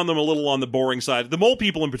kind of found them a little on the boring side. The mole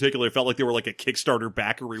people in particular felt like they were like a Kickstarter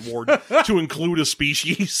backer reward to include a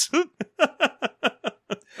species.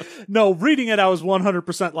 No, reading it, I was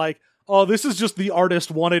 100% like, oh, this is just the artist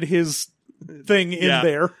wanted his thing in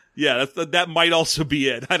there. Yeah, that might also be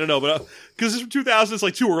it. I don't know, but because it's from 2000, it's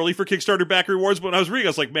like too early for Kickstarter back rewards. But when I was reading, I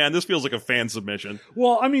was like, man, this feels like a fan submission.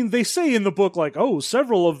 Well, I mean, they say in the book, like, oh,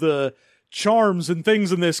 several of the charms and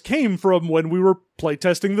things in this came from when we were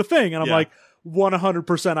playtesting the thing. And I'm like,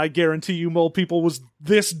 100%, I guarantee you Mole People was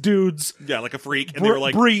this dude's like a freak. And they were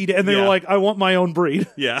like, breed. And they were like, I want my own breed.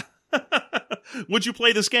 Yeah. Would you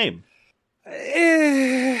play this game?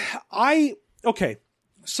 Okay.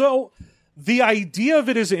 So the idea of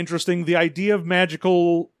it is interesting. The idea of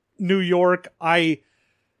magical New York, I'm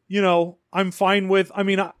fine with. I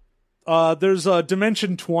mean, there's a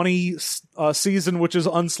Dimension 20 season, which is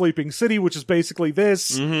Unsleeping City, which is basically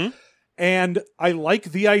this. Mm-hmm. And I like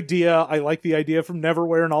the idea. I like the idea from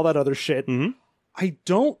Neverwhere and all that other shit. Mm-hmm. I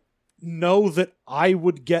don't know that I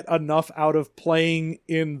would get enough out of playing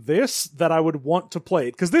in this that I would want to play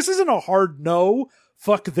it. Because this isn't a hard no,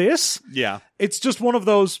 fuck this. Yeah. It's just one of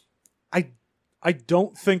those, I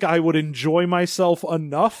don't think I would enjoy myself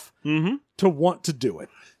enough to want to do it.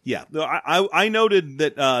 Yeah. I noted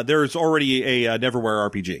that there's already a Neverwhere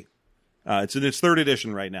RPG. It's in its 3rd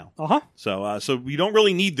edition right now. Uh-huh. So you don't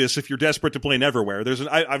really need this if you're desperate to play Neverwhere.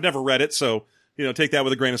 I've never read it, so take that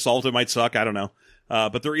with a grain of salt. It might suck. I don't know.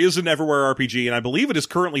 But there is a Neverwhere RPG, and I believe it is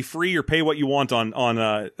currently free or pay what you want on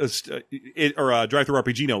DriveThru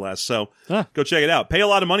RPG, no less. So go check it out. Pay a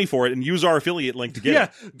lot of money for it and use our affiliate link to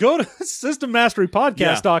get it. Go to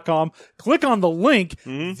SystemMasteryPodcast.com, click on the link,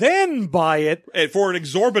 then buy it. For an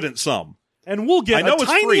exorbitant sum. And we'll get a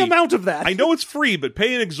tiny amount of that. I know it's free, but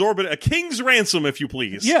pay a king's ransom, if you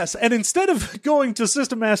please. Yes, and instead of going to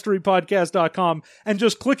SystemMasteryPodcast.com and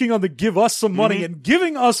just clicking on the give us some money and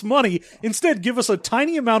giving us money, instead give us a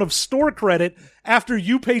tiny amount of store credit after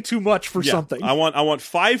you pay too much for something. I want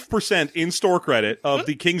 5% in store credit of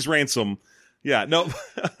the king's ransom. Yeah, no,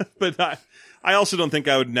 but I also don't think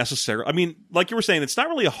I would necessarily. I mean, like you were saying, it's not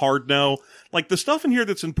really a hard no. Like the stuff in here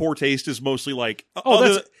that's in poor taste is mostly like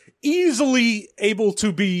that's easily able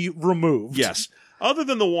to be removed. Yes, other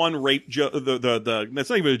than the one rape joke. That's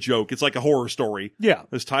not even a joke. It's like a horror story. Yeah,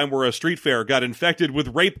 this time where a street fair got infected with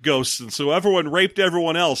rape ghosts, and so everyone raped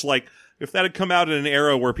everyone else. Like if that had come out in an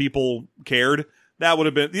era where people cared, that would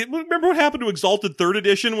have been. Remember what happened to Exalted 3rd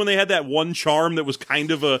Edition when they had that one charm that was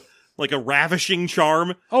kind of like a ravishing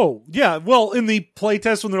charm? Oh, yeah. Well, in the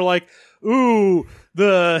playtest when they're like, ooh,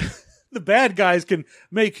 the bad guys can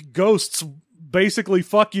make ghosts basically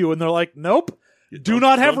fuck you, and they're like, nope. Do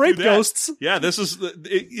not have rape ghosts. Yeah,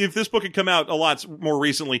 if this book had come out a lot more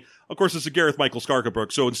recently, of course it's a Gareth Michael Skarka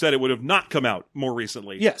book, so instead it would have not come out more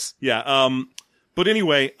recently. Yes. Yeah, but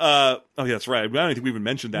anyway, oh yeah, that's right. I don't think we even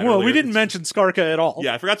mentioned that Well, earlier. we didn't mention Skarka at all.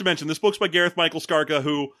 Yeah, I forgot to mention, this book's by Gareth Michael Skarka,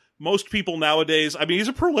 who most people nowadays, I mean, he's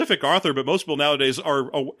a prolific author, but most people nowadays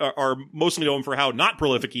are mostly known for how not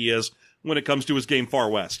prolific he is when it comes to his game Far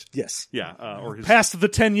West. Yes. Yeah, or his... Past the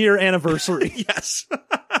 10-year anniversary. Yes.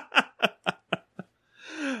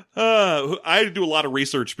 I had to do a lot of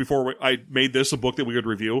research before I made this a book that we would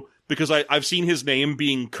review, because I've seen his name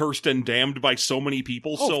being cursed and damned by so many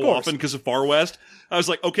people so often because of Far West. I was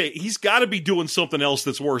like, okay, he's got to be doing something else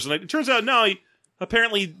that's worse. And it turns out, no,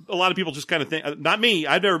 apparently a lot of people just kind of think, not me,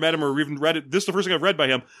 I've never met him or even read it. This is the first thing I've read by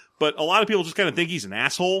him, but a lot of people just kind of think he's an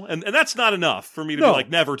asshole. And that's not enough for me to be like,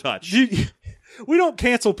 never touch. We don't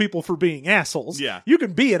cancel people for being assholes. Yeah. You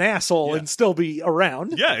can be an asshole and still be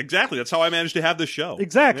around. Yeah, exactly. That's how I managed to have this show.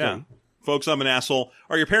 Exactly. Yeah. Folks, I'm an asshole.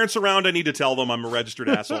 Are your parents around? I need to tell them I'm a registered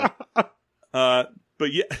asshole. But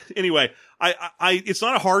yeah, anyway, I it's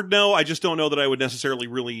not a hard no. I just don't know that I would necessarily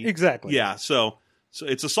really. Exactly. Yeah. So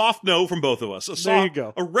it's a soft no from both of us. There you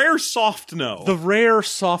go. A rare soft no. The rare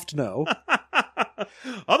soft no.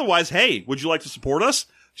 Otherwise, hey, would you like to support us?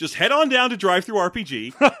 Just head on down to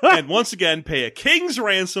DriveThruRPG and once again pay a king's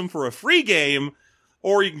ransom for a free game,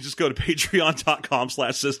 or you can just go to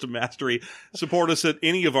patreon.com/systemmastery. Support us at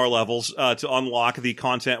any of our levels to unlock the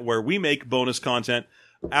content where we make bonus content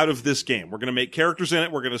out of this game. We're going to make characters in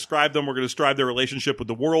it. We're going to describe them. We're going to describe their relationship with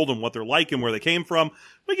the world and what they're like and where they came from.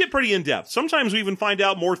 We get pretty in-depth. Sometimes we even find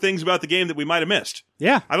out more things about the game that we might have missed.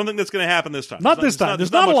 Yeah. I don't think that's going to happen this time. Not this time.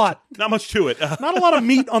 There's not a lot. Not much to it. Not a lot of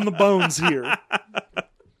meat on the bones here.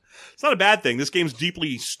 It's not a bad thing. This game's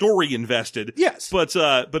deeply story invested. Yes. But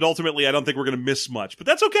ultimately, I don't think we're going to miss much. But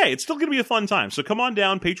that's okay. It's still going to be a fun time. So come on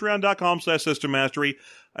down, patreon.com/systemmastery.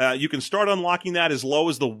 You can start unlocking that as low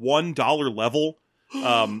as the $1 level.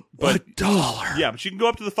 But $1. Yeah, but you can go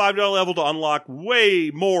up to the $5 level to unlock way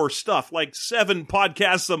more stuff, like 7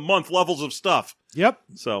 podcasts a month levels of stuff. Yep.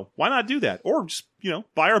 So why not do that? Or just,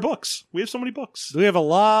 buy our books. We have so many books. We have a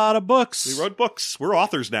lot of books. We wrote books. We're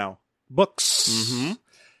authors now. Books. Mm-hmm.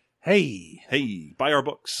 Hey, buy our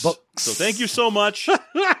books. Books. So thank you so much.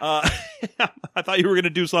 I thought you were going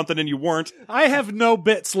to do something and you weren't. I have no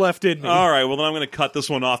bits left in me. All right, well then I'm going to cut this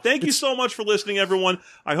one off. Thank you so much for listening, everyone.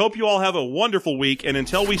 I hope you all have a wonderful week, and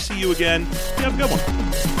until we see you again, you have a good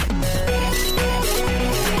one.